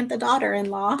why can't the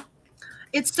daughter-in-law?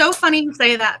 It's so funny you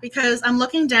say that because I'm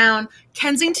looking down.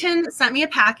 Kensington sent me a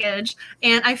package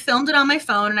and I filmed it on my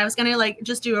phone, and I was gonna like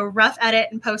just do a rough edit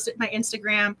and post it to my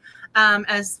Instagram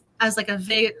as like a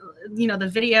video, you know,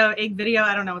 egg video,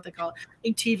 I don't know what they call it,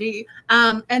 egg TV.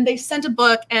 And they sent a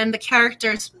book, and the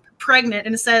characters pregnant,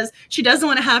 and it says she doesn't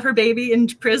want to have her baby in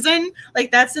prison.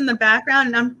 Like, that's in the background,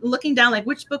 and I'm looking down like,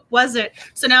 which book was it?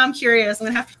 So now I'm curious. I'm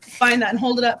gonna have to find that and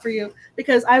hold it up for you,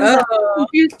 because I was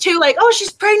confused too. Like, oh,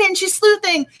 she's pregnant and she's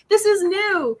sleuthing. This is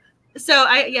new.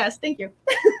 So yes, thank you.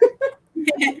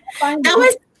 That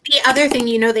was the other thing,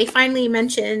 you know, they finally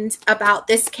mentioned about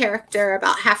this character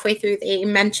about halfway through. They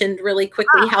mentioned really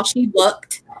quickly how she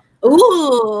looked.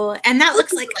 Ooh, and that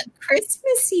looks like a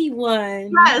Christmassy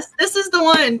one. Yes, this is the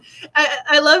one.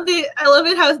 I love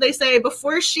it how they say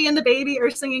before she and the baby are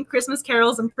singing Christmas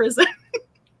carols in prison.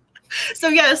 So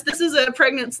yes, this is a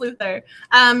pregnant sleuther.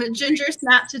 Ginger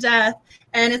snapped to death,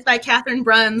 and it's by Catherine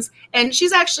Bruns, and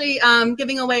she's actually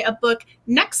giving away a book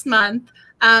next month.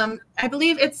 I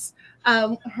believe it's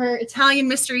her Italian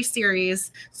mystery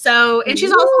series. So, and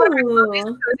she's also one of our 12 Days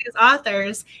of Cozy's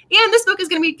authors. And this book is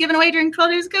going to be given away during 12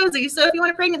 Days of Cozy. So if you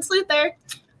want a pregnant sleuther,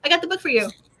 I got the book for you.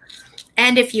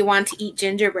 And if you want to eat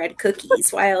gingerbread cookies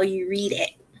while you read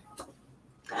it.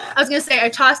 I was going to say, I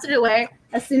tossed it away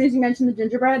as soon as you mentioned the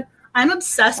gingerbread. I'm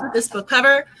obsessed with this book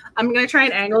cover. I'm going to try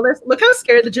and angle this. Look how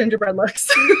scared the gingerbread looks.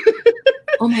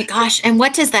 Oh my gosh. And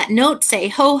what does that note say?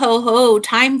 Ho, ho, ho,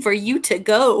 time for you to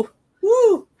go.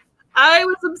 Woo.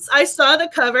 I saw the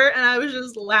cover and I was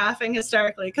just laughing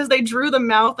hysterically because they drew the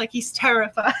mouth like he's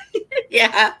terrified.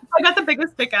 Yeah. I got the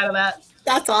biggest kick out of that.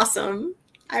 That's awesome.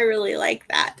 I really like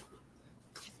that.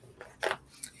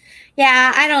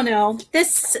 Yeah, I don't know.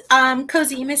 This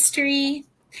cozy mystery,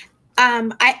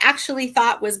 I actually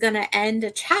thought was going to end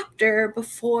a chapter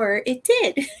before it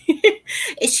did.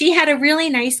 She had a really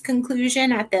nice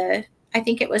conclusion at I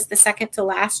think it was the second to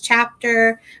last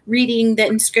chapter, reading the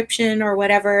inscription or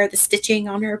whatever, the stitching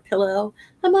on her pillow.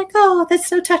 I'm like, oh, that's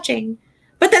so touching.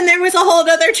 But then there was a whole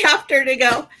other chapter to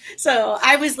go. So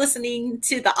I was listening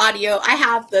to the audio. I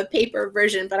have the paper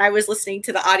version, but I was listening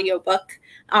to the audiobook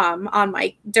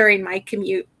during my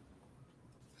commute.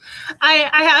 I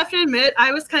have to admit,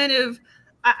 I was kind of,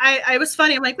 I was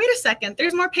funny. I'm like, wait a second,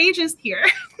 there's more pages here.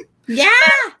 Yeah.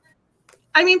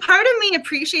 I mean, part of me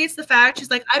appreciates the fact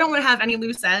she's like, I don't want to have any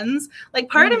loose ends. Like,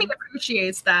 part of me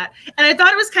appreciates that. And I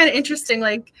thought it was kind of interesting.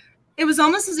 Like, it was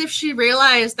almost as if she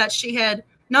realized that she had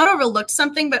not overlooked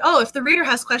something, but, oh, if the reader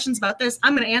has questions about this,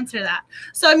 I'm going to answer that.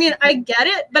 So, I mean, I get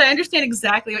it, but I understand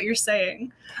exactly what you're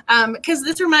saying. Because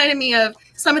this reminded me of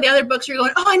some of the other books where you're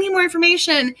going, oh, I need more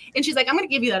information. And she's like, I'm going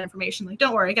to give you that information. Like,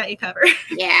 don't worry, I got you covered.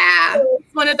 Yeah. So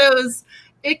it's one of those.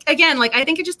 Again, like, I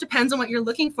think it just depends on what you're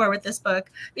looking for with this book,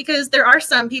 because there are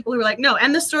some people who are like, no,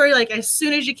 end the story like as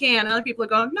soon as you can. And other people are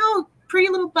going, no, pretty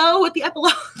little bow with the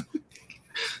epilogue.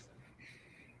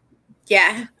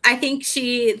 Yeah, I think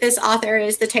this author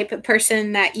is the type of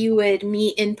person that you would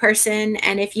meet in person.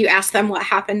 And if you ask them what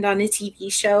happened on a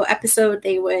TV show episode,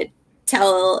 they would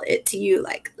tell it to you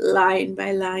like line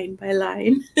by line by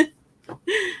line.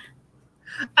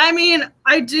 I mean,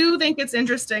 I do think it's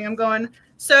interesting. I'm going,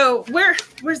 so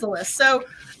where's the list? So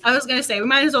I was going to say, we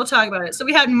might as well talk about it. So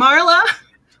we had Marla,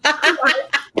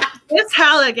 Miss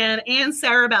Halligan, and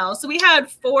Sarah Bell. So we had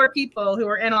 4 people who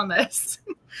were in on this.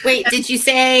 Wait, did you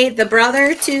say the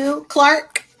brother to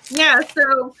Clark? Yeah,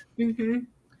 so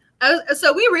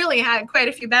so we really had quite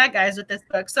a few bad guys with this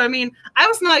book. So, I mean, I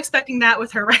was not expecting that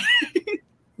with her writing.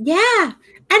 Yeah.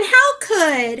 And how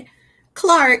could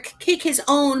Clark kick his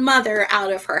own mother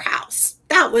out of her house?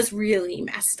 That was really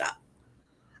messed up.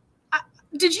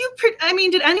 Did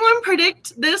anyone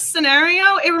predict this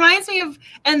scenario? It reminds me of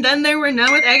And Then There Were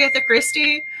None with Agatha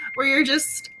Christie, where you're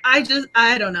just, I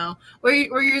don't know, where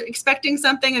you're expecting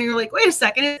something and you're like, wait a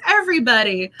second, it's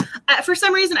everybody. For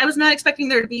some reason, I was not expecting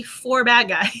there to be 4 bad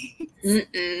guys.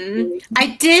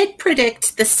 I did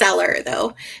predict the cellar,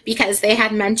 though, because they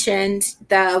had mentioned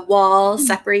the wall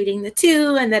separating the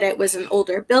two and that it was an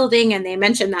older building. And they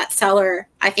mentioned that cellar,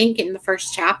 I think, in the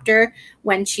first chapter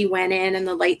when she went in and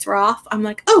the lights were off. I'm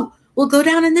like, oh, we'll go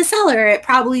down in the cellar. It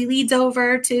probably leads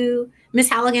over to Miss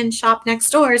Halligan's shop next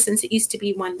door, since it used to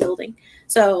be one building.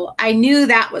 So I knew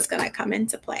that was going to come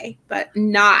into play, but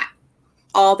not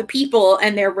all the people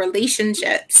and their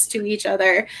relationships to each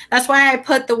other. That's why I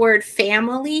put the word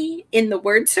family in the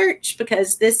word search,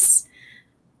 because this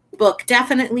book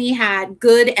definitely had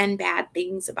good and bad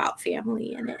things about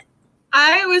family in it.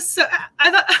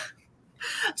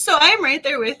 So I'm right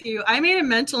there with you. I made a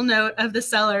mental note of the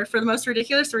cellar for the most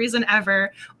ridiculous reason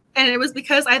ever. And it was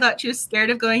because I thought she was scared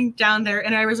of going down there.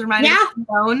 And I was reminded of Home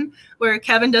Alone, where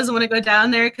Kevin doesn't want to go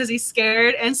down there because he's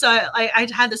scared. And so I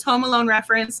had this Home Alone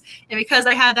reference. And because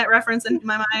I had that reference in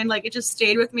my mind, like, it just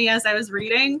stayed with me as I was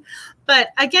reading. But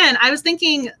again, I was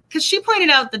thinking, because she pointed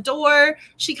out the door,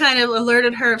 she kind of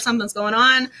alerted her if something's going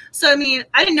on. So, I mean,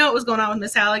 I didn't know what was going on with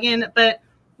Miss Halligan. But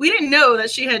we didn't know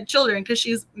that she had children because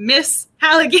she's Miss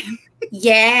Halligan.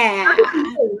 Yeah.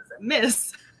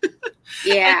 Miss.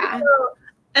 Yeah.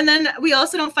 And then we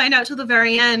also don't find out till the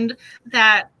very end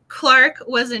that Clark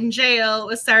was in jail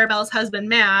with Sarah Bell's husband,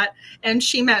 Matt, and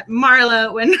she met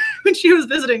Marla when she was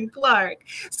visiting Clark.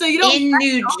 So you don't in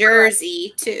New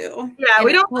Jersey too. Yeah,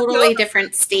 we don't totally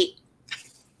different state.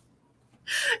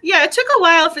 Yeah, it took a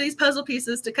while for these puzzle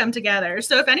pieces to come together.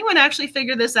 So if anyone actually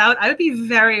figured this out, I would be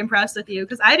very impressed with you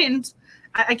because I didn't.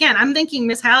 Again, I'm thinking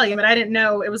Miss Halligan, but I didn't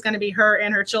know it was going to be her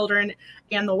and her children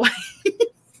and the wife.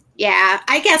 Yeah,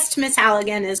 I guessed Miss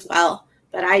Halligan as well,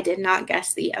 but I did not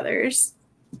guess the others.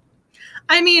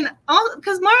 I mean,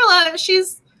 because Marla,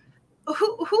 she's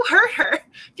who hurt her?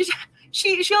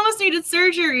 She almost needed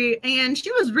surgery, and she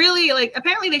was really like.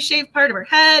 Apparently, they shaved part of her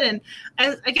head, and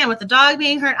again with the dog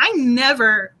being hurt, I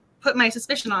never put my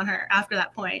suspicion on her after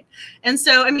that point. And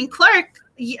so, I mean, Clark,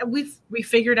 we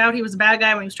figured out he was a bad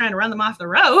guy when he was trying to run them off the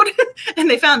road, and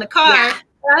they found the car. Yeah.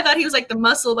 I thought he was like the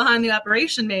muscle behind the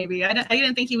operation. Maybe I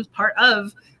didn't think he was part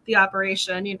of the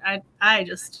operation. You know, I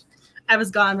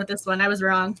was gone with this one. I was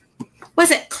wrong. Was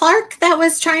it Clark that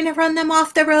was trying to run them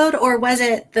off the road, or was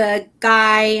it the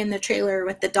guy in the trailer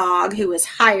with the dog who was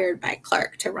hired by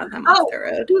Clark to run them off the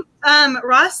road?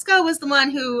 Roscoe was the one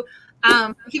who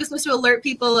he was supposed to alert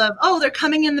people of, they're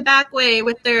coming in the back way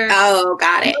with their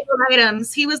got it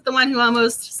items. He was the one who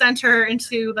almost sent her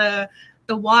into the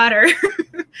water.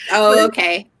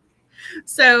 Okay.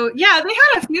 So yeah, they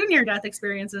had a few near-death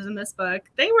experiences in this book.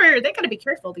 They got to be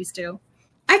careful, these two.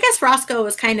 I guess Roscoe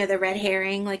was kind of the red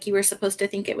herring, like you were supposed to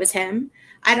think it was him.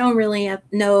 I don't really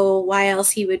know why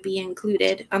else he would be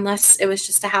included, unless it was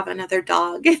just to have another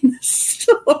dog in the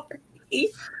story.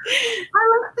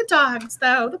 I like the dogs,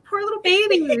 though. The poor little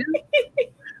babies.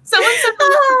 Someone said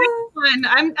the next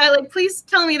one. I like, please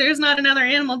tell me there's not another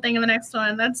animal thing in the next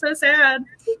one. That's so sad.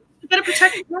 You gotta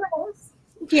protect the animals.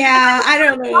 Yeah, I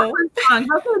don't know. How can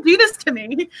you do this to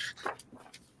me?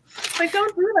 Like,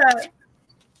 don't do that.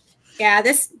 Yeah,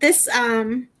 this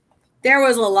there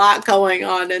was a lot going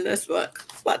on in this book.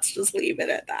 Let's just leave it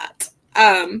at that.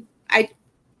 I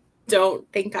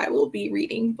don't think I will be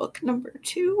reading book number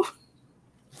 2.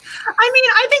 I mean,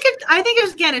 I think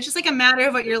it's, again, it's just like a matter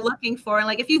of what you're looking for. And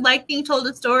like, if you like being told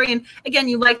a story, and again,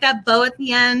 you like that bow at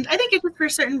the end, I think it's just for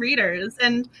certain readers.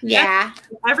 And yeah,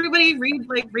 everybody read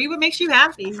what makes you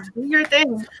happy. Do your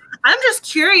thing. I'm just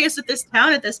curious with this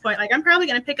town at this point. Like, I'm probably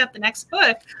going to pick up the next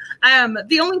book.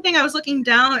 The only thing I was looking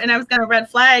down and I was going to red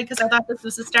flag because I thought this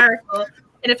was hysterical,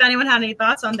 and if anyone had any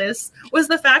thoughts on this, was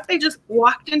the fact they just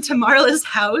walked into Marla's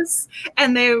house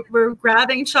and they were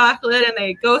grabbing chocolate, and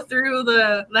they go through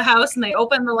the house and they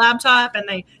open the laptop and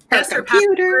they test her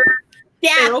computer.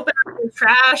 Yeah. They open up the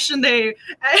trash and they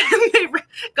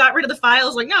got rid of the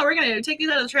files. Like, no, we're going to take these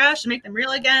out of the trash and make them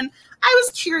real again. I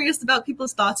was curious about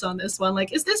people's thoughts on this one.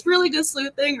 Like, is this really good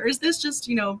sleuthing, or is this just,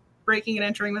 breaking and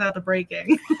entering without the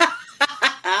breaking?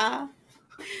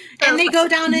 And they go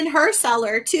down in her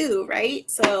cellar too, right?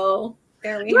 So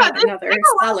there we have another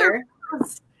cellar. And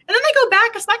then they go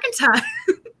back a second time.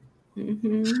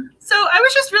 Mm-hmm. So I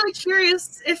was just really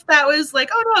curious if that was like,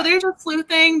 oh no, they're just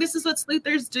sleuthing. This is what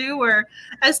sleuthers do. Or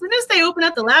as soon as they open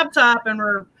up the laptop and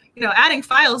were, adding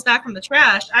files back from the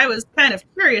trash, I was kind of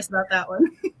curious about that one.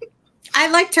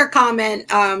 I liked her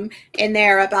comment in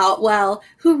there about, well,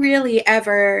 who really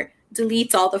ever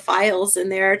deletes all the files in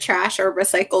their trash or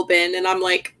recycle bin? And I'm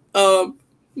like,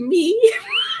 me?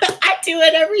 I do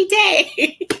it every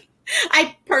day.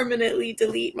 I permanently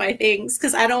delete my things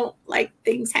because I don't like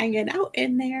things hanging out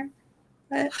in there.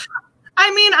 But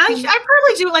I mean, I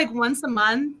probably do it like once a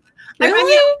month.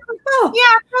 Really?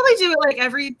 I probably do it like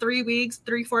every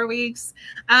 3-4 weeks.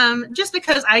 Just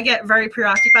because I get very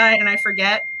preoccupied and I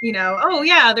forget,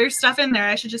 there's stuff in there.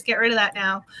 I should just get rid of that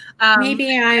now.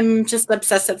 Maybe I'm just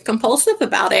obsessive compulsive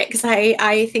about it because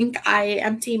I think I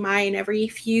empty mine every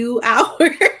few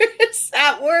hours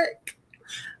at work.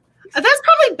 That's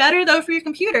probably better though for your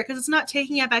computer because it's not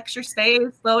taking up extra space,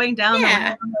 slowing down.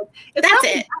 Yeah, that's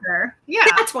it. Better. Yeah,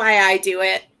 that's why I do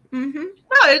it. Mm-hmm.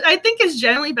 No, I think it's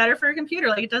generally better for a computer.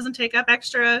 Like, it doesn't take up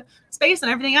extra space and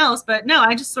everything else. But no,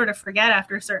 I just sort of forget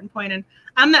after a certain point. And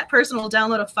I'm that person who will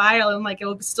download a file and like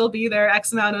it'll still be there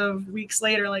X amount of weeks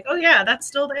later. Like, oh yeah, that's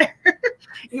still there.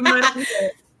 Even though I don't need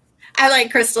it. I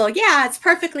like Crystal. Yeah, it's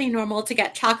perfectly normal to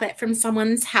get chocolate from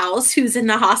someone's house who's in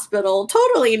the hospital.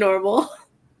 Totally normal.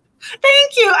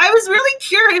 Thank you. I was really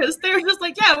curious. They were just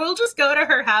like, yeah, we'll just go to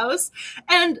her house.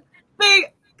 And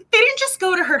they didn't just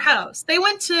go to her house. They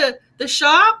went to the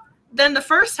shop, then the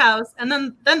first house, and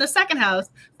then the second house.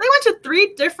 They went to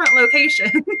 3 different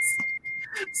locations.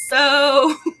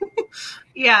 So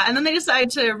Yeah, and then they decided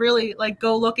to really like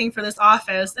go looking for this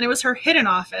office, and it was her hidden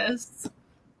office.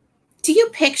 Do you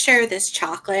picture this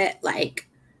chocolate like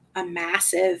a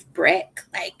massive brick,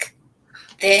 like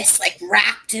this, like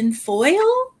wrapped in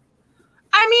foil?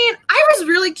 I mean, I was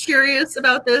really curious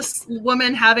about this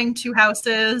woman having two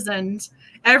houses and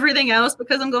everything else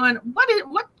because I'm going, what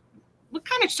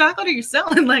kind of chocolate are you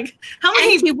selling? Like, how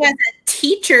many? And she was a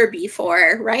teacher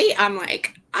before, right? I'm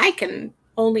like, I can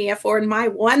only afford my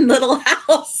one little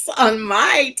house on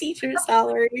my teacher's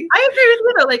salary. I agree with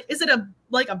you though. Like, is it a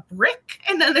brick?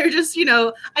 And then they're just,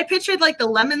 I pictured like the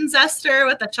lemon zester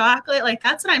with the chocolate. Like,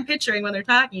 that's what I'm picturing when they're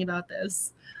talking about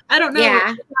this. I don't know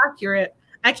if it's accurate.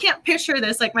 I can't picture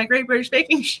this like my Great British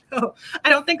Baking Show. I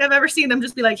don't think I've ever seen them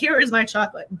just be like, here is my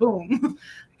chocolate. Boom.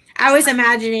 I was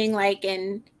imagining like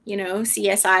in,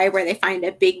 CSI where they find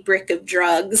a big brick of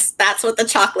drugs. That's what the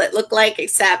chocolate looked like,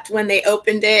 except when they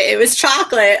opened it, it was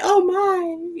chocolate. Oh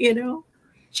my,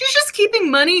 She's just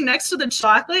keeping money next to the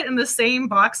chocolate in the same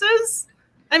boxes.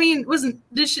 I mean,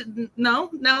 no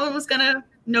one was going to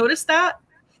notice that.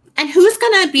 And who's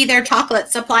going to be their chocolate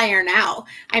supplier now?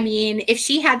 I mean, if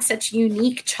she had such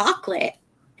unique chocolate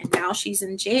and now she's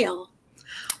in jail,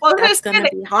 that's going to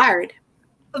be hard.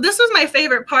 This was my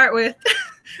favorite part with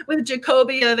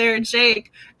Jacobia there,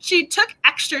 Jake. She took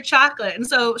extra chocolate, and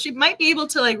so she might be able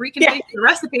to like reconfigure the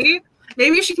recipe.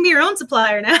 Maybe she can be her own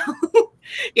supplier now.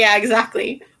 Yeah,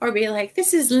 exactly. Or be like,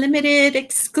 this is limited,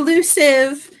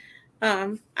 exclusive.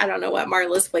 I don't know what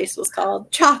Marla's place was called.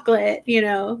 Chocolate,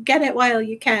 get it while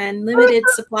you can. Limited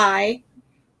supply.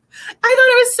 I thought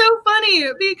it was so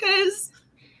funny because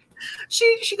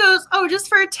she goes, oh, just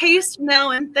for a taste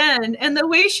now and then. And the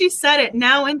way she said it,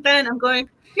 now and then, I'm going,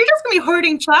 you're just going to be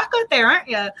hoarding chocolate there, aren't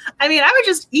you? I mean, I would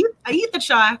just eat the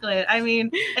chocolate. I mean,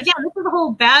 again, this is the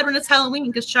whole bad when it's Halloween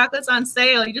because chocolate's on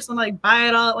sale. You just want to like buy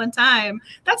it all at one time.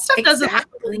 That stuff doesn't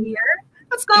happen here.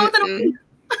 Let's go with it.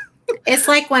 It's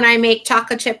like when I make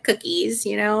chocolate chip cookies,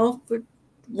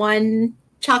 one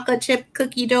chocolate chip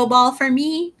cookie dough ball for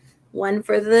me, one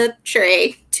for the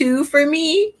tray, two for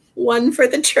me, one for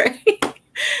the tray.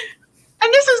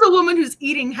 And this is a woman who's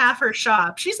eating half her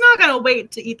shop. She's not going to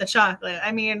wait to eat the chocolate.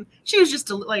 I mean, she was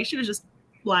just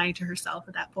lying to herself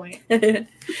at that point.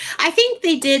 I think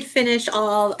they did finish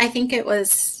all. I think it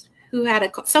was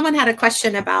someone had a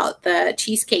question about the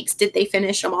cheesecakes. Did they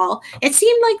finish them all? It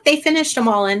seemed like they finished them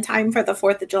all in time for the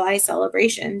 4th of July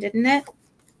celebration, didn't it?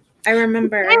 I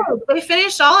remember. Yeah, they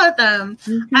finished all of them.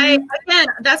 Mm-hmm.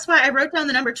 That's why I wrote down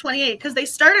the number 28 because they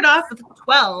started off with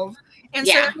 12. And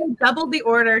so they doubled the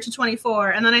order to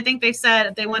 24. And then I think they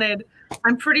said they wanted,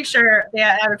 I'm pretty sure they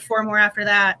added 4 more after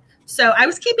that. So I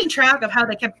was keeping track of how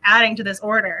they kept adding to this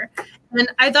order. And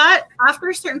I thought after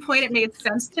a certain point, it made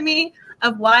sense to me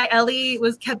of why Ellie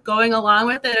kept going along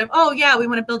with it. Of, oh yeah, we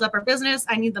want to build up our business.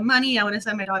 I need the money. I want to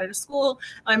send my daughter to school.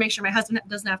 I want to make sure my husband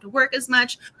doesn't have to work as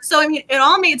much. So, I mean, it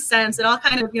all made sense. It all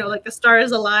kind of, like the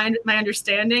stars aligned with my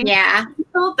understanding. Yeah.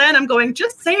 Until then I'm going,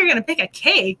 just say you're going to bake a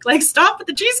cake. Like stop with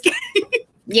the cheesecake.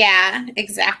 Yeah,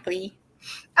 exactly.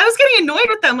 I was getting annoyed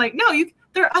with them. Like, no,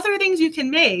 there are other things you can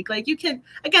make. Like you can,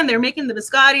 again, they're making the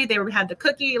biscotti. They had the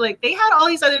cookie. Like they had all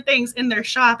these other things in their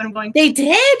shop. And I'm going, they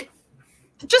did?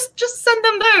 Just send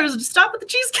them those. Just stop with the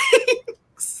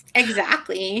cheesecakes.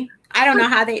 Exactly. I don't know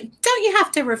how don't you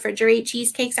have to refrigerate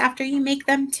cheesecakes after you make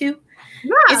them too?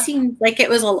 Yeah. It seemed like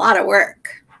it was a lot of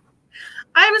work.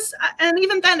 And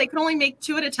even then they could only make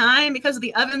 2 at a time because of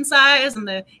the oven size and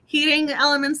the heating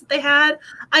elements that they had.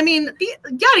 I mean, you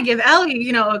got to give Ellie,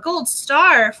 a gold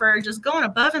star for just going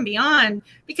above and beyond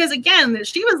because again,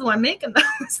 she was the one making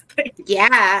those things.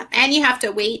 Yeah. And you have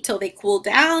to wait till they cool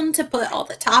down to put all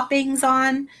the toppings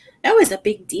on. That was a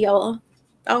big deal.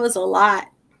 That was a lot.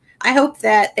 I hope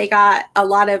that they got a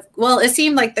lot of, it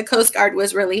seemed like the Coast Guard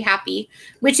was really happy,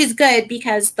 which is good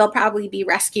because they'll probably be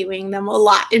rescuing them a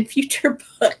lot in future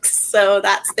books. So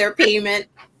that's their payment.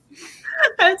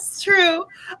 That's true.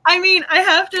 I mean, I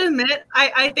have to admit,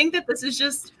 I think that this is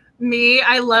just me.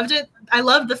 I loved it. I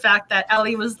loved the fact that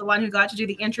Ellie was the one who got to do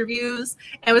the interviews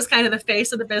and was kind of the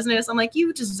face of the business. I'm like,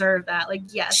 you deserve that. Like,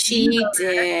 yes. She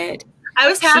did. I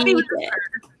was happy with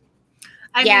her.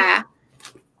 I mean,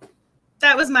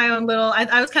 that was my own little,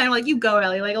 I was kind of like, you go,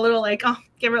 Ellie, like a little like, oh,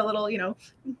 give her a little,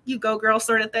 you go girl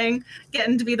sort of thing,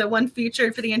 getting to be the one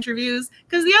featured for the interviews.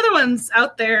 Because the other one's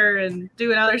out there and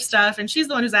doing other stuff. And she's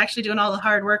the one who's actually doing all the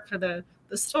hard work for the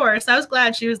store. So I was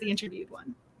glad she was the interviewed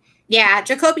one. Yeah,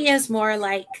 Jacobia is more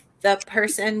like the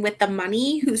person with the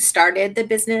money who started the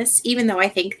business, even though I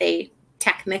think they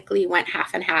technically went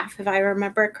half and half, if I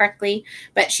remember correctly.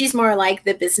 But she's more like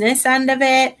the business end of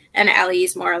it, and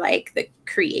Ellie's more like the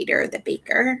creator, the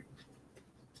baker.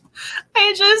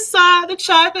 I just saw the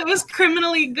chocolate was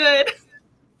criminally good.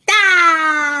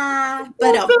 Ah,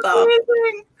 but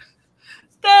amazing.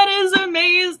 That is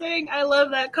amazing. I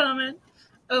love that comment.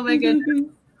 Oh my goodness.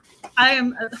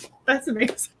 That's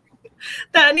amazing.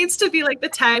 That needs to be like the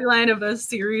tagline of a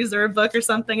series or a book or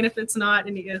something. And if it's not,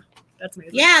 that's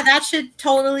amazing. Yeah, that should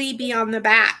totally be on the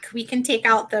back. We can take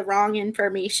out the wrong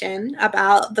information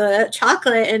about the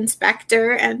chocolate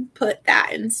inspector and put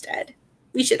that instead.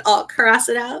 We should all cross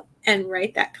it out and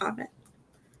write that comment.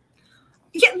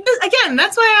 Yeah, again,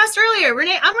 that's why I asked earlier.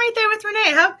 Renee, I'm right there with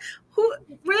Renee. Who were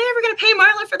they ever going to pay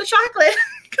Marla for the chocolate?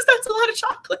 Because that's a lot of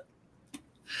chocolate.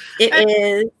 It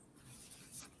is.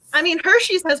 I mean,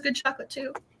 Hershey's has good chocolate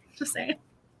too. Just saying.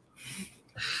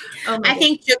 I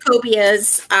think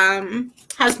Jacobia's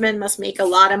husband must make a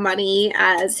lot of money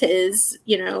as his,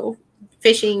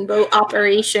 fishing boat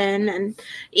operation. And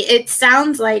it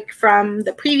sounds like from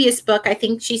the previous book, I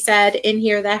think she said in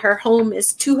here that her home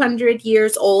is 200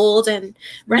 years old and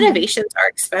renovations are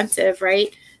expensive,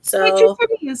 right? So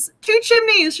Wait, two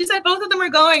chimneys. She said both of them are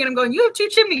going, and I'm going, you have two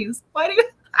chimneys. Why do you?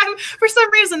 For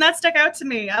some reason, that stuck out to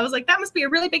me. I was like, that must be a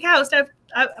really big house. I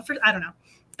don't know.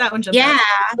 That one jumped out.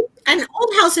 And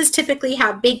old houses typically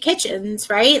have big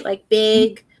kitchens, right? Like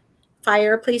big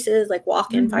fireplaces, like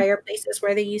walk-in fireplaces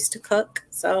where they used to cook.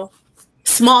 So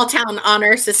small town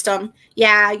honor system.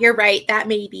 Yeah, you're right. That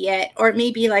may be it. Or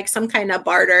maybe like some kind of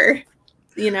barter,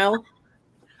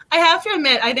 I have to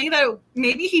admit, I think that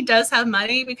maybe he does have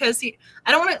money because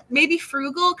I don't want to, maybe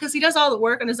frugal because he does all the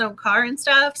work on his own car and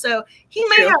stuff. So he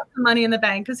might have some money in the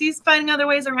bank because he's finding other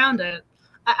ways around it.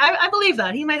 I believe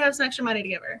that. He might have some extra money to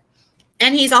give her.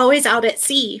 And he's always out at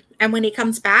sea. And when he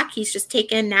comes back, he's just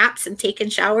taking naps and taking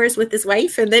showers with his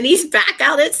wife. And then he's back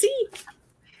out at sea.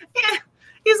 Yeah.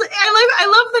 He's like, I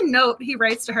love the note he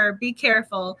writes to her. Be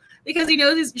careful. Because he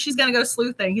knows she's going to go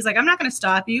sleuthing. He's like, I'm not going to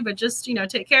stop you, but just,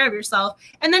 take care of yourself.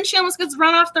 And then she almost gets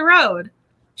run off the road.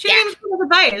 She didn't even give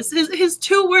advice. His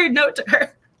 2-word note to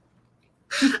her.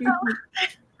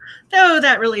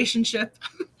 That relationship.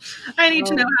 I need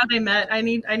to know how they met. I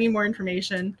need more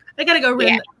information. I gotta go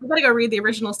read. I gotta go read the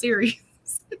original series.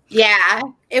 Yeah,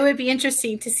 it would be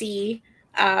interesting to see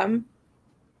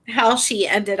how she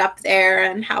ended up there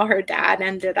and how her dad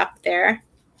ended up there.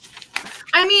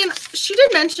 I mean, she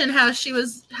did mention how she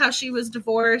was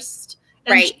divorced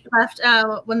and she left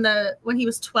when he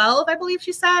was 12, I believe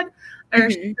she said. Or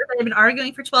they've been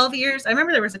arguing for 12 years. I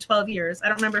remember there was a 12 years. I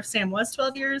don't remember if Sam was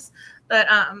 12 years, but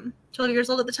 12 years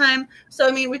old at the time. So,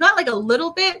 I mean, we got like a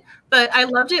little bit, but I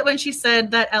loved it when she said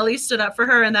that Ellie stood up for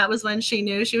her and that was when she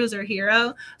knew she was her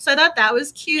hero. So I thought that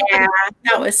was cute. Yeah,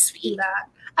 that was sweet.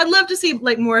 I'd love to see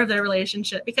like more of their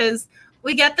relationship because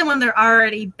we get them when they're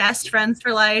already best friends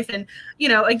for life. And,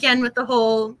 again, with the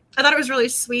whole, I thought it was really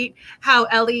sweet how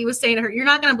Ellie was saying to her, you're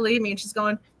not going to believe me. And she's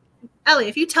going, Ellie,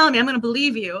 if you tell me, I'm going to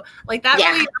believe you. Like that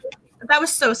really, that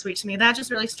was so sweet to me. That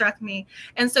just really struck me.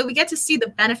 And so we get to see the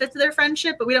benefits of their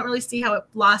friendship, but we don't really see how it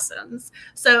blossoms.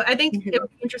 So I think it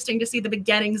would be interesting to see the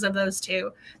beginnings of those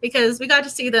two because we got to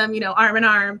see them, arm in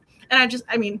arm. And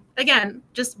again,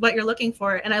 just what you're looking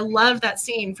for. And I love that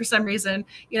scene for some reason,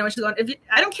 when she's going,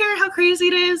 I don't care how crazy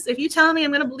it is. If you tell me,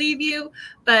 I'm going to believe you.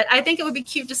 But I think it would be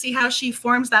cute to see how she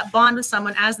forms that bond with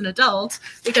someone as an adult,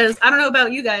 because I don't know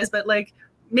about you guys, but like,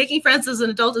 making friends as an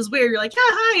adult is weird. You're like, yeah,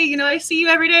 hi, I see you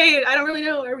every day. I don't really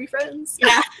know. Are we friends?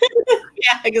 Yeah.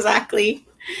 Yeah, exactly.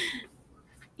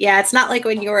 Yeah, it's not like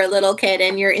when you were a little kid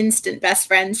and you're instant best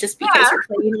friends just because you're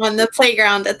playing on the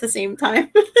playground at the same time.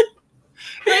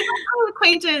 You're like, oh,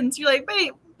 acquaintance. You're like,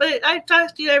 wait, but I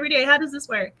talk to you every day. How does this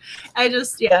work?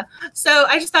 So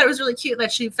I just thought it was really cute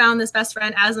that she found this best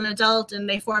friend as an adult and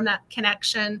they formed that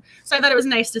connection. So I thought it was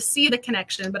nice to see the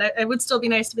connection, but it would still be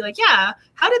nice to be like, yeah,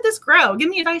 how did this grow? Give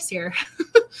me advice here.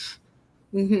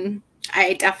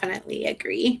 I definitely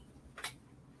agree.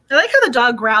 I like how the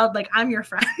dog growled like, I'm your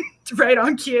friend, right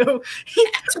on cue.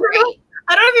 That's right.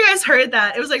 I don't know if you guys heard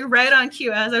that. It was like right on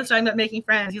cue as I was talking about making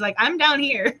friends. He's like, I'm down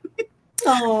here.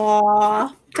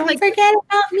 Aw, don't forget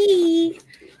about me.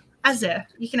 As if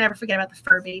you can never forget about the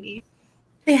fur baby.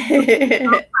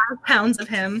 5 pounds of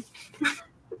him.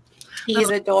 He's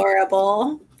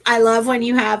adorable. I love when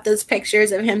you have those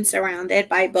pictures of him surrounded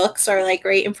by books or like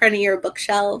right in front of your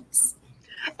bookshelves.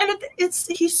 And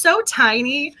he's so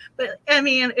tiny, but I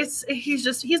mean, he's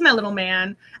my little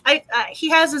man. He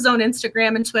has his own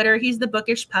Instagram and Twitter. He's the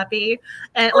bookish puppy,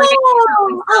 and like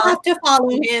I'll have to follow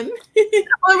him.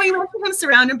 Well, we mentioned him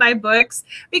surrounded by books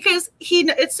because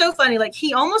it's so funny. Like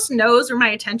he almost knows where my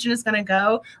attention is gonna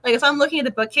go. Like if I'm looking at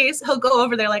the bookcase, he'll go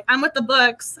over there like, I'm with the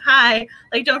books. Hi,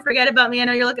 like don't forget about me. I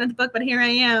know you're looking at the book, but here I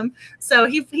am. So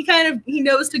he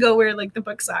knows to go where like the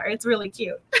books are. It's really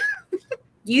cute.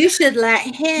 You should let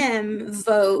him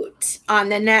vote on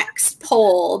the next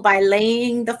poll by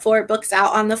laying the 4 books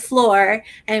out on the floor,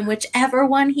 and whichever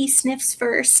one he sniffs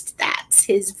first, that's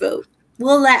his vote.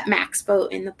 We'll let Max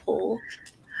vote in the poll.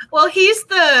 Well, he's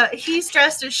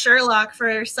dressed as Sherlock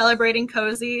for Celebrating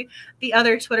Cozy, the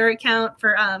other Twitter account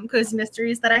for Cozy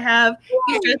Mysteries that I have.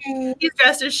 He's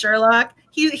dressed as Sherlock.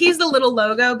 He's the little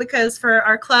logo because for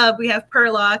our club we have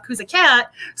Perlock, who's a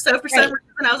cat. So for some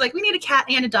reason I was like, we need a cat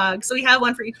and a dog, so we have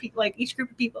one for each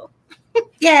group of people.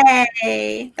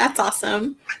 Yay! That's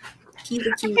awesome. Keep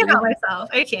it cute. I can't help myself.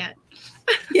 I can't.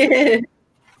 Yeah.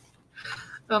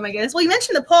 Oh my goodness. Well, you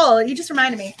mentioned the poll. You just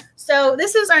reminded me. So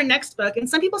this is our next book, and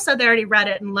some people said they already read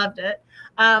it and loved it.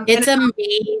 It's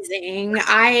amazing.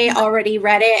 I already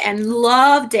read it and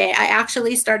loved it. I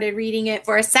actually started reading it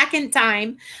for a second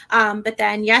time. But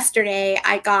then yesterday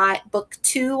I got book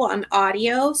 2 on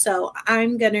audio. So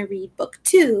I'm going to read book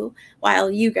 2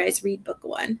 while you guys read book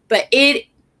 1. But it's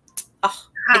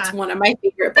one of my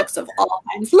favorite books of all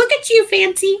times. Look at you,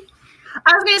 Fancy.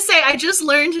 I was going to say, I just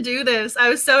learned to do this. I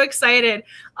was so excited.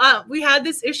 We had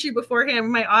this issue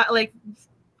beforehand.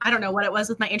 I don't know what it was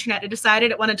with my internet. It decided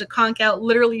it wanted to conk out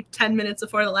literally 10 minutes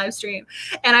before the live stream.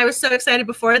 And I was so excited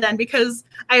before then because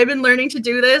I had been learning to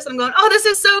do this. I'm going, oh, this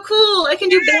is so cool. I can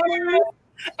do banners.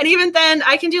 And even then,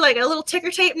 I can do like a little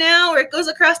ticker tape now where it goes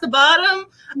across the bottom.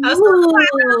 I was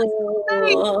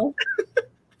so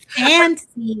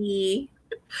fancy.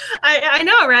 I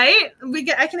know, right?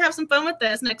 I can have some fun with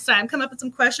this next time. Come up with some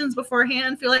questions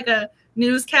beforehand. Feel like a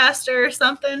newscaster or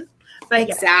something. But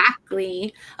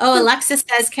exactly. Oh, Alexis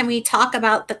says, can we talk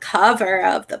about the cover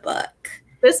of the book?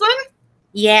 This one?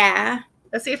 Yeah.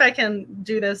 Let's see if I can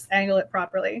do this, angle it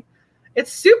properly.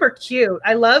 It's super cute.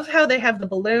 I love how they have the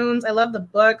balloons. I love the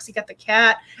books. You got the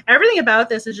cat. Everything about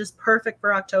this is just perfect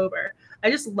for October.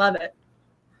 I just love it.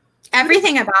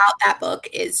 Everything about that book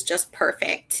is just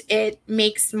perfect. It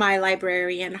makes my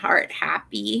librarian heart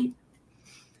happy.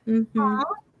 Mm-hmm.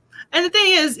 And the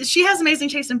thing is, she has amazing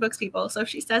taste in books, people. So if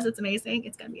she says it's amazing,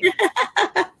 it's going to be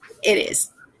amazing. It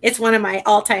is. It's one of my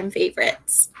all-time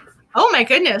favorites. Oh, my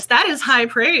goodness. That is high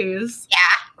praise.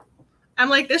 Yeah. I'm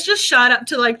like, this just shot up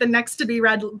to like the next to be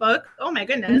read book. Oh, my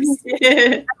goodness.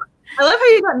 I love how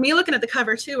you got me looking at the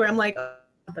cover, too, where I'm like, oh,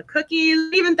 the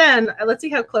cookies. Even then, let's see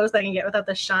how close I can get without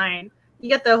the shine. You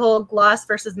get the whole gloss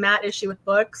versus matte issue with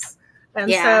books. And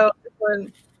so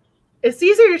it's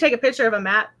easier to take a picture of a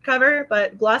matte cover,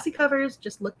 but glossy covers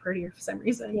just look prettier for some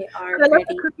reason. They are I love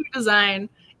the cookie design.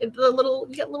 You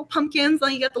get little pumpkins,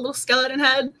 then you get the little skeleton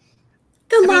head.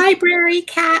 The library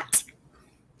cat.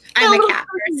 I'm a cat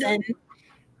person.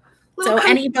 So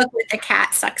any book with a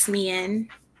cat sucks me in.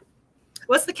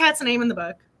 What's the cat's name in the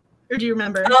book? Or do you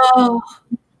remember? Oh,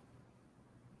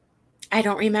 I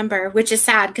don't remember, which is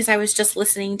sad because I was just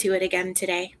listening to it again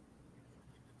today.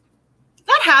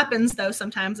 That happens, though,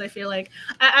 sometimes, I feel like.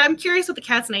 I'm curious what the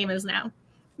cat's name is now.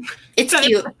 It's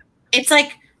cute. It's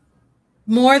like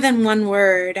more than one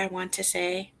word, I want to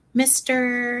say.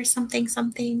 Mr. something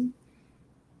something.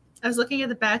 I was looking at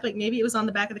the back, like maybe it was on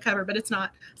the back of the cover, but it's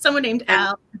not. Someone named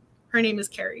Al. Her name is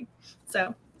Carrie.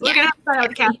 So we're going to have to find out what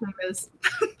the cat's name is.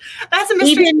 That's a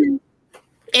mystery.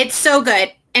 It's so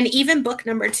good. And even book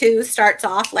number 2 starts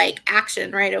off like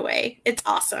action right away. It's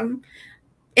awesome.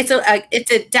 It's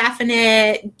a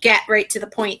definite get right to the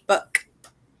point book.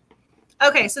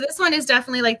 Okay, so this one is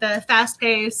definitely like the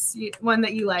fast-paced one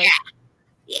that you like.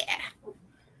 Yeah.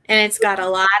 And it's got a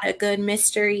lot of good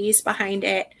mysteries behind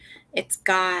it. It's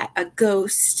got a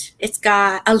ghost. It's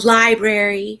got a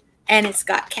library. And it's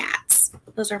got cats.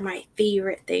 Those are my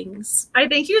favorite things. I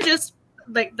think you just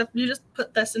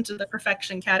put this into the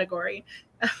perfection category.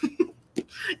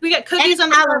 We got cookies on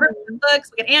the cover,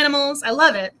 books. We got animals. I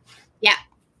love it. Yeah.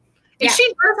 And she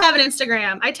does have an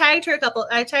Instagram. I tagged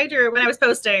her when I was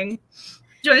posting.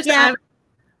 Do you want to tag?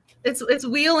 It's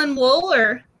Wheel and Wool,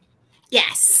 or?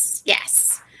 Yes.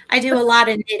 I do a lot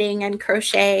of knitting and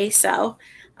crochet, so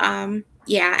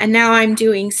yeah. And now I'm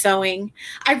doing sewing.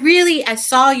 I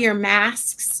saw your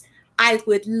masks. I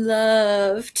would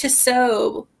love to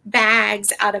sew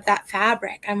bags out of that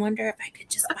fabric. I wonder if I could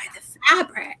just buy the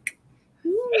fabric.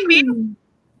 Maybe.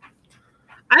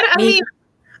 I mean,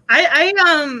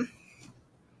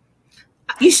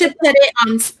 You should put it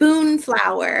on spoon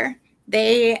flour.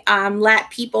 They let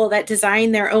people that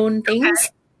design their own things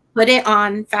put it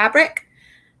on fabric,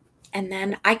 and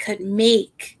then I could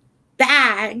make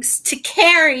bags to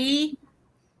carry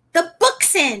the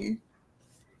books in.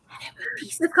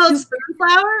 It's called spoon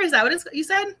flour? Is that what you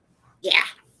said? Yeah.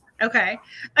 Okay.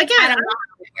 Again, I don't know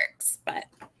how it works, but.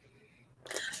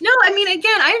 No, I mean,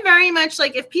 again, I very much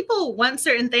like if people want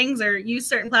certain things or use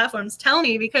certain platforms, tell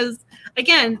me, because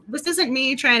again, this isn't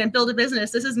me trying to build a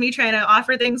business. This is me trying to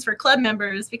offer things for club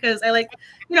members, because I like,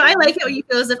 I like it when you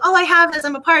feel as if, oh, I have this,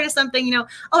 I'm a part of something, oh,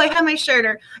 I have my shirt,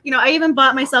 or, I even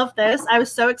bought myself this. I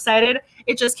was so excited.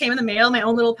 It just came in the mail, my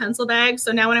own little pencil bag.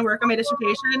 So now when I work on my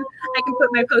dissertation, I can put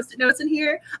my Post-it notes in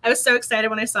here. I was so excited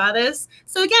when I saw this.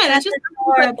 So again, That's it's just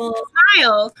adorable.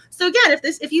 style. So again,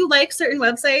 if you like certain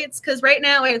websites, because right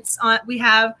now we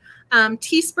have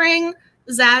Teespring,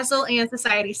 Zazzle, and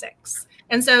Society6.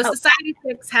 And so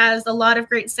Society6 has a lot of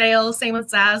great sales. Same with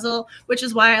Zazzle, which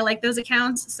is why I like those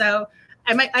accounts. So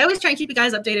I always try and keep you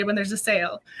guys updated when there's a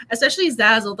sale, especially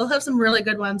Zazzle. They'll have some really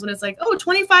good ones when it's like, oh,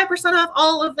 25% off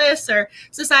all of this, or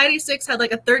Society6 had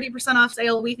like a 30% off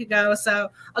sale a week ago. So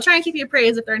I'll try and keep you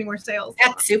appraised if there are any more sales.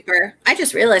 That's super. I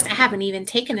just realized I haven't even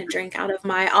taken a drink out of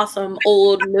my awesome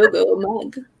old logo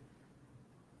mug.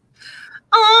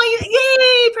 Oh,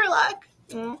 yay, for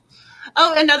luck.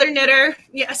 Oh, another knitter.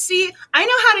 Yeah, see, I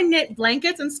know how to knit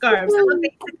blankets and scarves. I'm a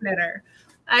basic knitter.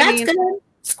 That's good.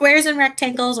 Squares and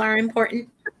rectangles are important.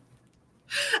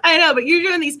 I know, but you're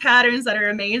doing these patterns that are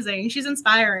amazing. She's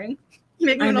inspiring.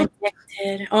 I'm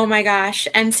addicted. Oh my gosh.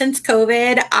 And since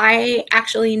COVID, I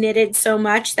actually knitted so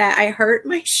much that I hurt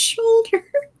my shoulder.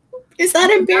 Is that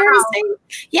embarrassing? Wow.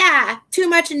 Yeah, too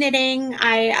much knitting.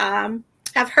 I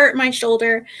have hurt my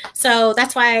shoulder. So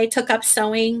that's why I took up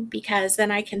sewing, because then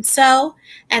I can sew,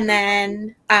 and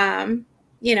then,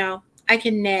 I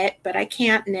can knit, but I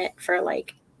can't knit for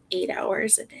like 8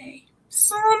 hours a day.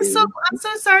 Oh, I'm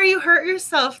so sorry you hurt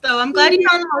yourself, though. I'm glad you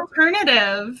found an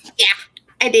alternative. Yeah,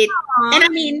 I did. Aww. And I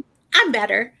mean, I'm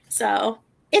better, so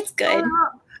it's good.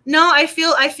 No, I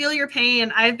feel your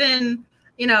pain. I've been,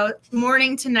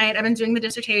 morning to night, I've been doing the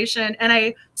dissertation, and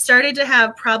I started to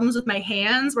have problems with my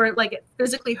hands where like it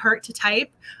physically hurt to type.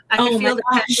 I could feel the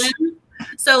tension.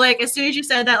 So like as soon as you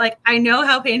said that, like I know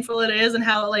how painful it is, and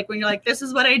how like when you're like, this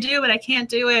is what I do, but I can't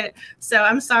do it. So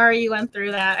I'm sorry you went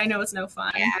through that. I know it's no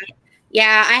fun.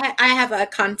 Yeah, I have a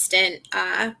constant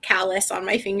callus on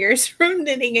my fingers from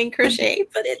knitting and crochet,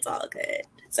 but it's all good.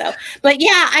 So, but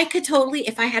yeah, I could totally,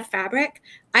 if I had fabric,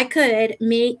 I could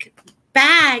make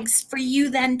bags for you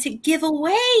then to give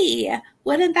away.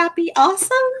 Wouldn't that be awesome?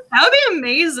 That would be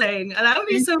amazing. That would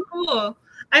be so cool.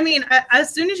 I mean,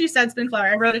 as soon as you said spoon flour,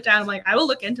 I wrote it down. I'm like, I will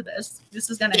look into this. This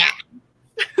is gonna happen.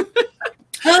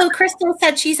 Oh, Crystal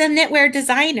said she's a knitwear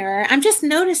designer. I'm just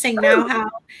noticing now how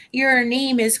your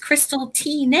name is Crystal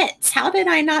T Knits. How did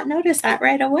I not notice that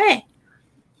right away?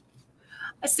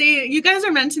 See, you guys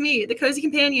are meant to meet. The Cozy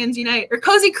Companions unite, or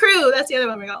Cozy Crew. That's the other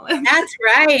one we're going with. That's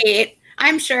right.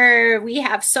 I'm sure we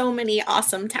have so many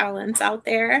awesome talents out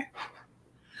there.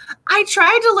 I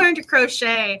tried to learn to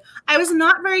crochet. I was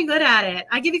not very good at it.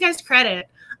 I give you guys credit.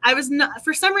 I was not,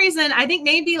 for some reason, I think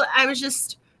maybe I was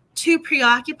just too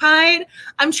preoccupied.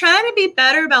 I'm trying to be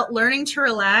better about learning to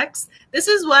relax. This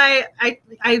is why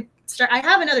I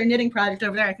have another knitting project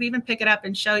over there. I could even pick it up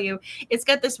and show you. It's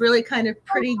got this really kind of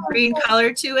pretty green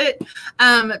color to it,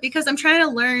 because I'm trying to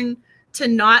learn to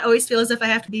not always feel as if I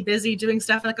have to be busy doing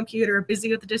stuff on the computer or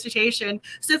busy with the dissertation.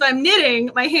 So if I'm knitting,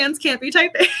 my hands can't be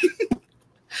typing.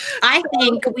 I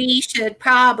think we should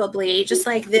probably, just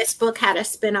like this book had a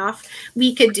spinoff,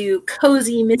 we could do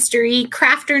Cozy Mystery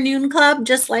Crafternoon Club,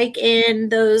 just like in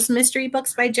those mystery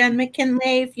books by Jen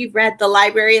McKinley. If you've read The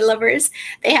Library Lovers,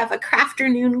 they have a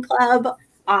Crafternoon Club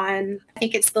on, I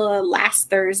think it's the last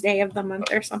Thursday of the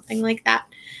month or something like that.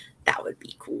 That would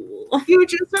be cool. You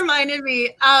just reminded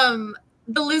me,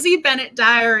 the Lizzie Bennett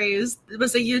Diaries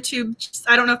was a YouTube,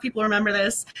 I don't know if people remember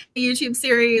this, a YouTube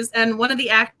series, and one of the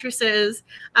actresses,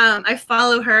 I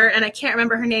follow her, and I can't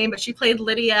remember her name, but she played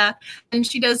Lydia, and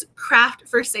she does craft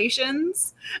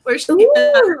versations, where she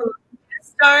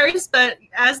stars, but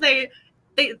as they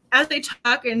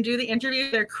talk and do the interview,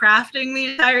 they're crafting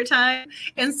the entire time,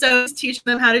 and so it's teaching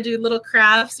them how to do little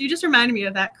crafts. You just reminded me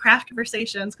of that, craft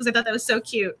versations, because I thought that was so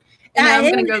cute. And now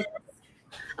I'm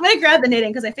gonna grab the knitting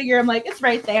because I figure I'm like, it's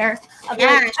right there. I'll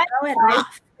show it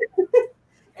off.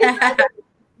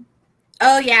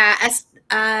 Oh yeah,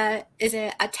 is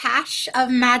it A Tash of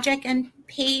Magic and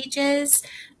Pages?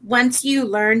 Once you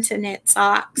learn to knit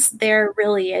socks, they're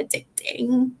really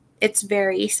addicting. it's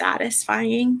very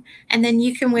satisfying. And then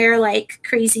you can wear like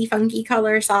crazy funky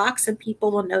color socks and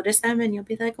people will notice them and you'll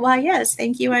be like, well, yes,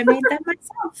 thank you. I made them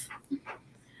myself.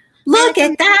 Look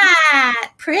at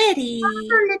that. Pretty.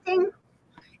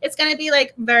 It's going to be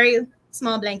like very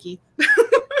small blankie.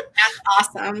 That's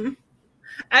awesome.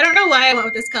 I don't know why I went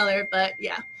with this color, but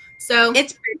yeah. So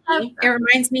it's pretty. It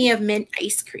reminds me of mint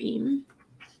ice cream.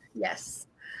 Yes.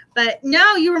 But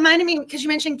no, you reminded me because you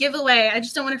mentioned giveaway. I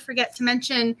just don't want to forget to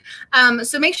mention.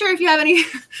 So make sure if you have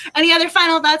any other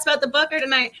final thoughts about the book or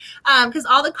tonight, because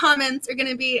all the comments are going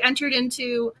to be entered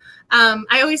into.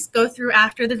 I always go through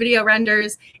after the video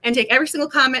renders and take every single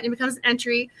comment and it becomes an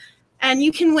entry. And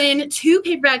you can win 2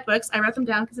 paperback books. I wrote them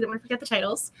down because I didn't want to forget the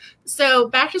titles. So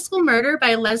Back to School Murder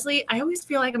by Leslie. I always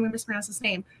feel like I'm going to mispronounce his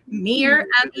name. Meier,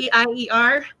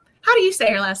 M-E-I-E-R. How do you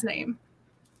say her last name?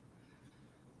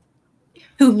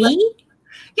 Who, me?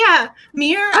 Yeah,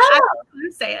 Meier. Oh. I don't know how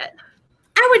to say it.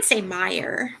 I would say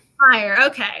Meyer. Meyer,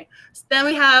 okay. So then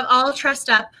we have All Trussed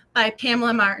Up by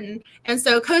Pamela Martin. And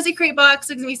so Cozy Crate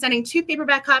Box is going to be sending 2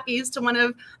 paperback copies to one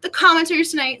of the commenters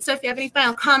tonight. So if you have any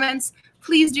final comments,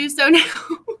 please do so now.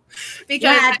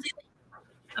 Because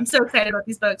I'm so excited about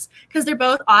these books because they're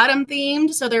both autumn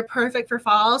themed. So they're perfect for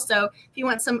fall. So if you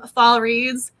want some fall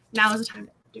reads, now is the time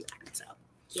to do that. So.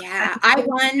 Yeah, I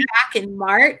won back in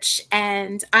March,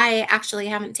 and I actually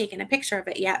haven't taken a picture of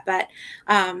it yet, but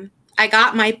I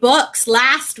got my books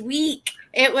last week.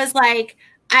 It was like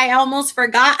I almost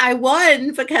forgot I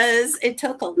won because it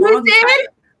took a long time.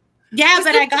 Yeah,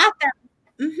 but I got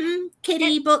them.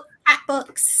 Kitty book, cat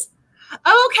books.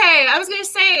 Okay, I was going to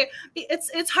say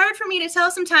it's hard for me to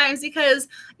tell sometimes because,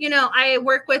 you know, I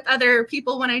work with other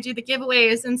people when I do the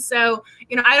giveaways. And so,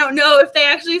 you know, I don't know if they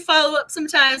actually follow up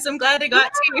sometimes. So I'm glad they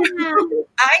got to you.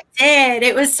 I did.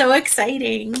 It was so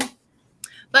exciting.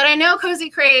 But I know Cozy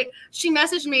Crate, she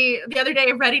messaged me the other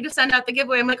day ready to send out the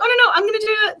giveaway. I'm like, oh, no, I'm going to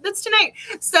do that's tonight.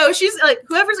 So she's like,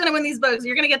 whoever's going to win these books,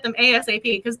 you're going to get them ASAP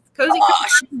because Cozy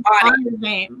Crate is on your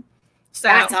name. So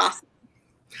that's awesome.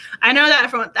 I know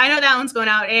that one's going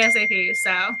out ASAP. So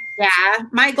yeah,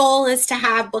 my goal is to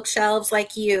have bookshelves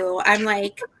like you. I'm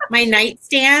like, my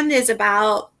nightstand is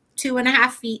about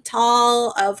 2.5 feet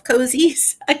tall of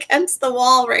cozies against the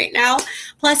wall right now,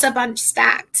 plus a bunch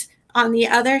stacked on the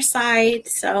other side.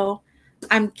 So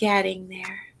I'm getting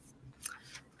there.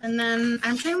 And then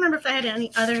I'm trying to remember if I had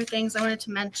any other things I wanted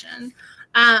to mention.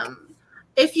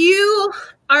 If you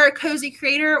are a cozy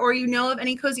creator or you know of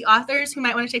any cozy authors who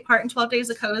might want to take part in 12 Days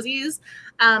of Cozies,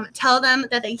 tell them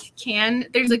that they can.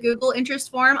 There's a Google interest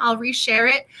form. I'll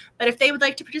reshare it. But if they would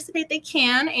like to participate, they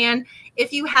can. And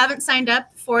if you haven't signed up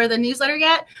for the newsletter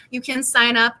yet, you can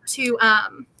sign up to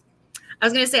I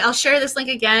was going to say, I'll share this link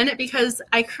again because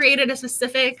I created a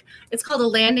specific, it's called a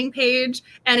landing page.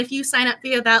 And if you sign up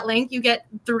via that link, you get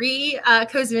 3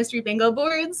 Cozy Mystery Bingo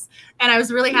boards. And I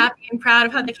was really happy and proud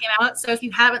of how they came out. So if you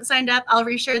haven't signed up, I'll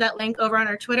reshare that link over on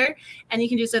our Twitter. And you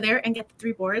can do so there and get the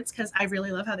 3 boards because I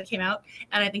really love how they came out.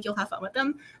 And I think you'll have fun with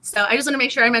them. So I just want to make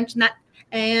sure I mention that.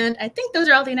 And I think those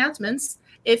are all the announcements.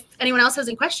 If anyone else has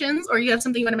any questions or you have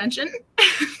something you want to mention.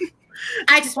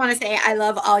 I just want to say I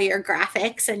love all your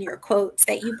graphics and your quotes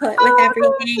that you put with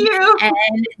everything.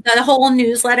 And the whole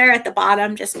newsletter at the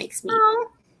bottom just makes me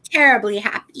terribly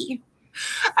happy.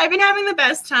 I've been having the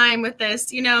best time with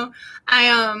this. You know,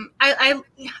 again,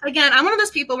 I'm one of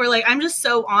those people where like, I'm just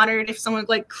so honored if someone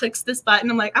like clicks this button.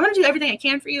 I'm like, I'm going to do everything I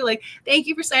can for you. Like, thank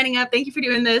you for signing up. Thank you for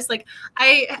doing this. Like,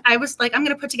 I was like, I'm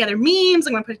going to put together memes.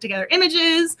 I'm going to put together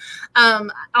images.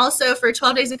 Also for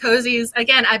 12 Days of Cozies,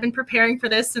 again, I've been preparing for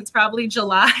this since probably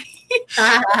July.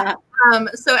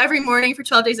 So every morning for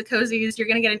 12 Days of Cozies, you're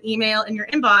going to get an email in your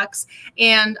inbox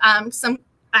and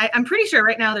I'm pretty sure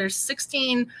right now there's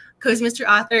 16 Cozy Mystery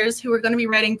authors who are going to be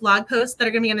writing blog posts that are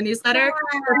going to be in the newsletter.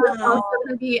 There's also going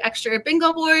to be extra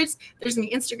bingo boards. There's going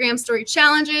to be Instagram story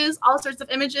challenges, all sorts of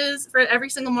images for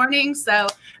every single morning. So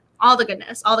all the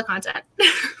goodness, all the content.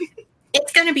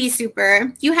 It's going to be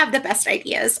super. You have the best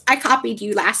ideas. I copied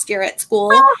you last year at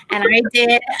school, and I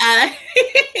did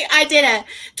I did a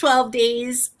 12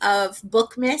 days of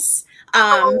Bookmas.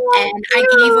 And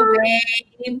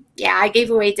I gave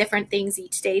away different things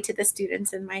each day to the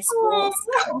students in my school.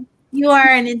 So you are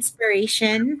an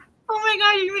inspiration. Oh my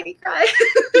God, you made me cry.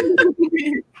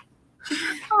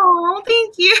 Oh,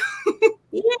 thank you.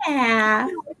 Yeah.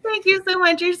 Thank you so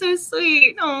much. You're so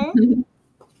sweet. Oh.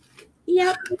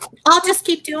 Yep. I'll just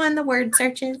keep doing the word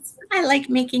searches. I like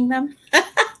making them.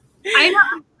 I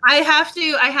know. I have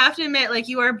to admit, like,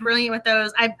 you are brilliant with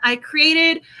those. I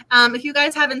created, if you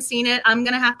guys haven't seen it, I'm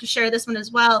going to have to share this one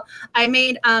as well. I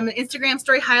made an Instagram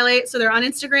story highlight. So they're on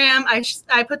Instagram.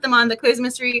 I put them on the Cozy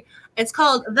Mystery It's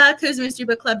called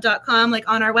thecozymysterybookclub.com, like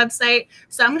on our website.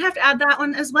 So I'm gonna have to add that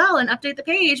one as well and update the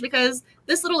page because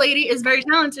this little lady is very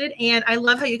talented, and I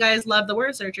love how you guys love the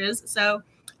word searches. So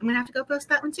I'm gonna have to go post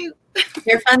that one too.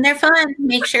 They're fun. They're fun.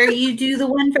 Make sure you do the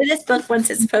one for this book once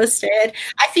it's posted.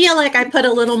 I feel like I put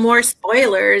a little more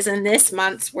spoilers in this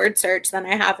month's word search than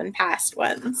I have in past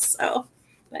ones. So,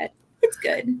 but it's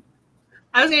good.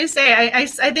 I was going to say, I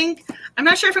think, I'm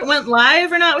not sure if it went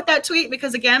live or not with that tweet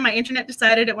because, again, my internet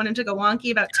decided it wanted to go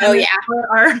wonky about 10 minutes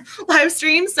before our live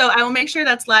stream. So I will make sure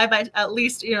that's live by at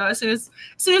least, you know, as soon as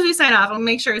we sign off, I'll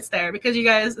make sure it's there because you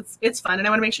guys, it's fun and I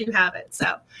want to make sure you have it. So,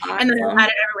 awesome. And then I'll add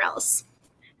it everywhere else.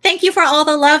 Thank you for all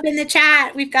the love in the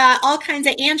chat. We've got all kinds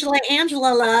of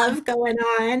Angela love going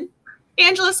on.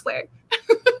 Angela squared.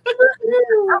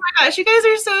 Oh my gosh, you guys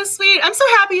are so sweet. I'm so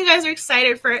happy you guys are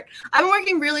excited for it. I've been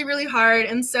working really, really hard,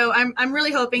 and so I'm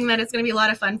really hoping that it's going to be a lot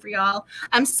of fun for y'all.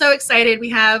 I'm so excited. We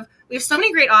have so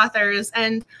many great authors,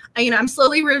 and you know, I'm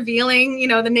slowly revealing, you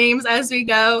know, the names as we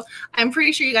go. I'm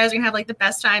pretty sure you guys are gonna have like the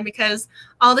best time because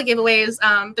all the giveaways,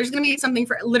 there's gonna be something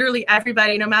for literally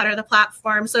everybody, no matter the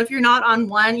platform. So if you're not on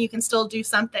one, you can still do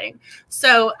something.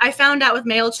 So I found out with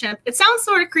MailChimp, it sounds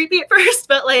sort of creepy at first,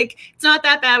 but like it's not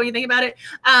that bad when you think about it.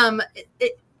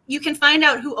 You can find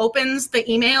out who opens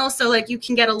the email. So like you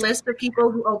can get a list of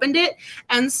people who opened it.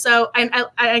 And so,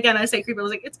 again, I say creepy, I was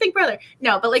like, it's Big Brother.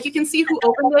 No, but like you can see who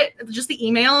opened it, just the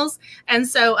emails. And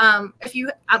so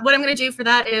what I'm going to do for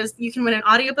that is you can win an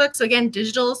audiobook. So again,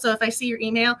 digital. So if I see your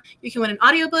email, you can win an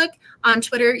audiobook. On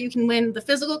Twitter, you can win the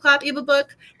physical copy of a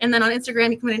book. And then on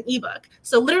Instagram, you can win an ebook.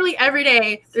 So literally every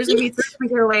day, there's going to be 3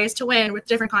 different giveaways to win with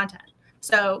different content.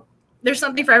 So there's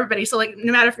something for everybody. So like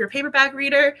no matter if you're a paperback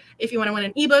reader, if you want to win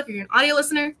an ebook or you're an audio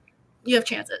listener, you have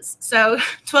chances. So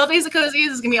 12 Days of Cozies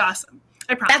is going to be awesome.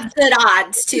 I promise. That's good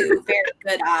odds too. Very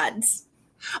good odds.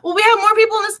 Well, we have more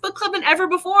people in this book club than ever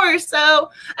before.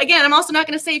 So again, I'm also not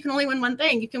going to say you can only win one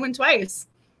thing. You can win twice.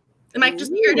 It might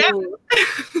just be your debut.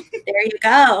 There you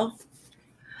go.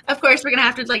 Of course, we're going to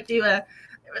have to like do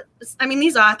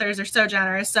these authors are so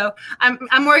generous. So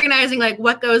I'm organizing like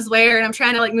what goes where, and I'm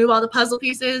trying to like move all the puzzle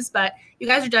pieces. But you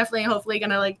guys are definitely, hopefully,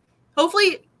 gonna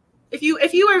hopefully, if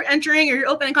you are entering or you're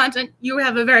opening content, you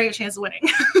have a very good chance of winning.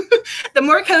 The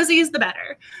more cozies, the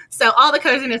better. So all the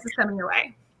coziness is coming your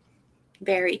way.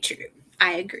 Very true.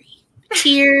 I agree.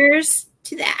 Cheers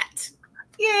to that.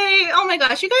 Yay! Oh my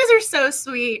gosh, you guys are so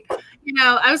sweet. You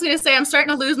know, I was going to say I'm starting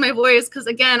to lose my voice because,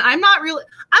 again, I'm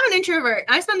an introvert.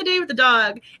 I spend the day with the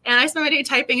dog, and I spend my day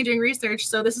typing and doing research.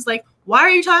 So this is like, why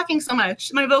are you talking so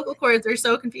much? My vocal cords are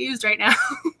so confused right now.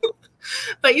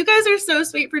 But you guys are so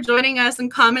sweet for joining us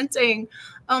and commenting.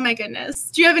 Oh, my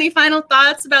goodness. Do you have any final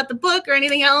thoughts about the book or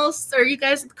anything else? Or you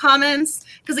guys with comments?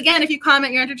 Because, again, if you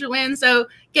comment, you're entered to win. So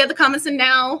get the comments in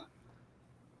now.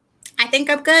 I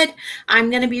think I'm good. I'm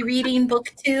going to be reading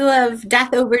book 2 of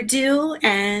Death Overdue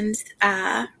and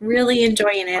really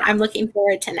enjoying it. I'm looking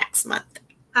forward to next month.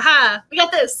 Haha, we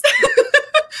got this.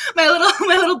 my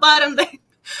little bottom thing.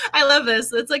 I love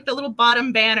this. It's like the little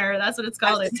bottom banner. That's what it's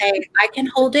called. I can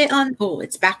hold it on. Oh,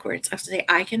 it's backwards. I have to say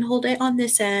I can hold it on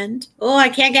this end. Oh, I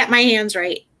can't get my hands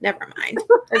right. Never mind.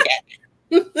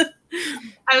 Forget.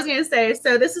 I was going to say,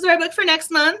 so this is our book for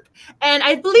next month, and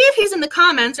I believe he's in the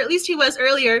comments, or at least he was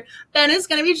earlier. Ben is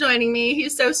going to be joining me.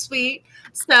 He's so sweet.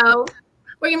 So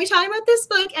we're going to be talking about this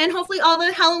book, and hopefully all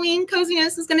the Halloween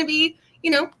coziness is going to be,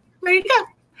 you know, ready to go.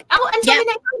 Oh, and tell me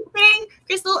next thing,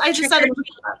 Crystal, I just started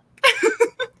looking up.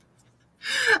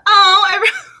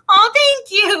 Oh,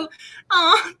 thank you.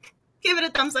 Oh, give it a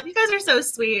thumbs up. You guys are so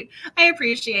sweet. I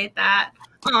appreciate that.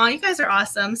 Oh, you guys are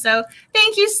awesome. So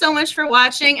thank you so much for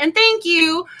watching. And thank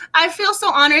you. I feel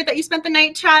so honored that you spent the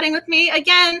night chatting with me.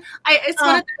 Again, it's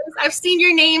one of those, I've seen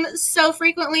your name so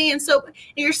frequently, and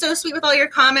you're so sweet with all your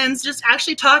comments. Just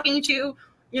actually talking to,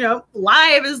 you know,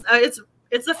 live is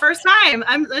it's the first time.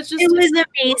 It was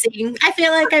amazing. I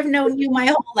feel like I've known you my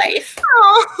whole life.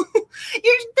 Oh,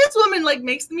 this woman like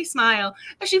makes me smile.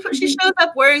 And she shows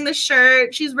up wearing the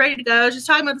shirt. She's ready to go. She's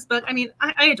talking about this book. I mean,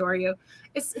 I adore you.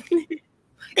 It's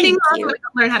Thank you.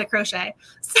 Learn how to crochet.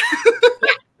 So,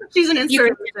 she's an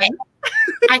inspiration.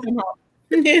 I can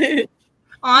help.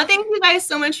 Aw, thank you guys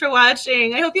so much for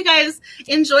watching. I hope you guys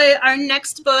enjoy our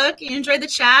next book. You enjoyed the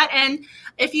chat, and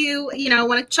if you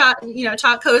want to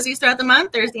talk cozies throughout the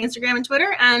month, there's the Instagram and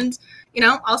Twitter, and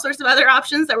all sorts of other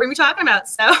options that we're gonna be talking about.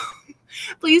 So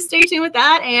please stay tuned with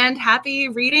that, and happy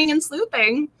reading and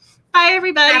sleuthing. Bye,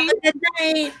 everybody. Have a good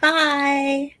night.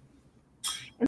 Bye.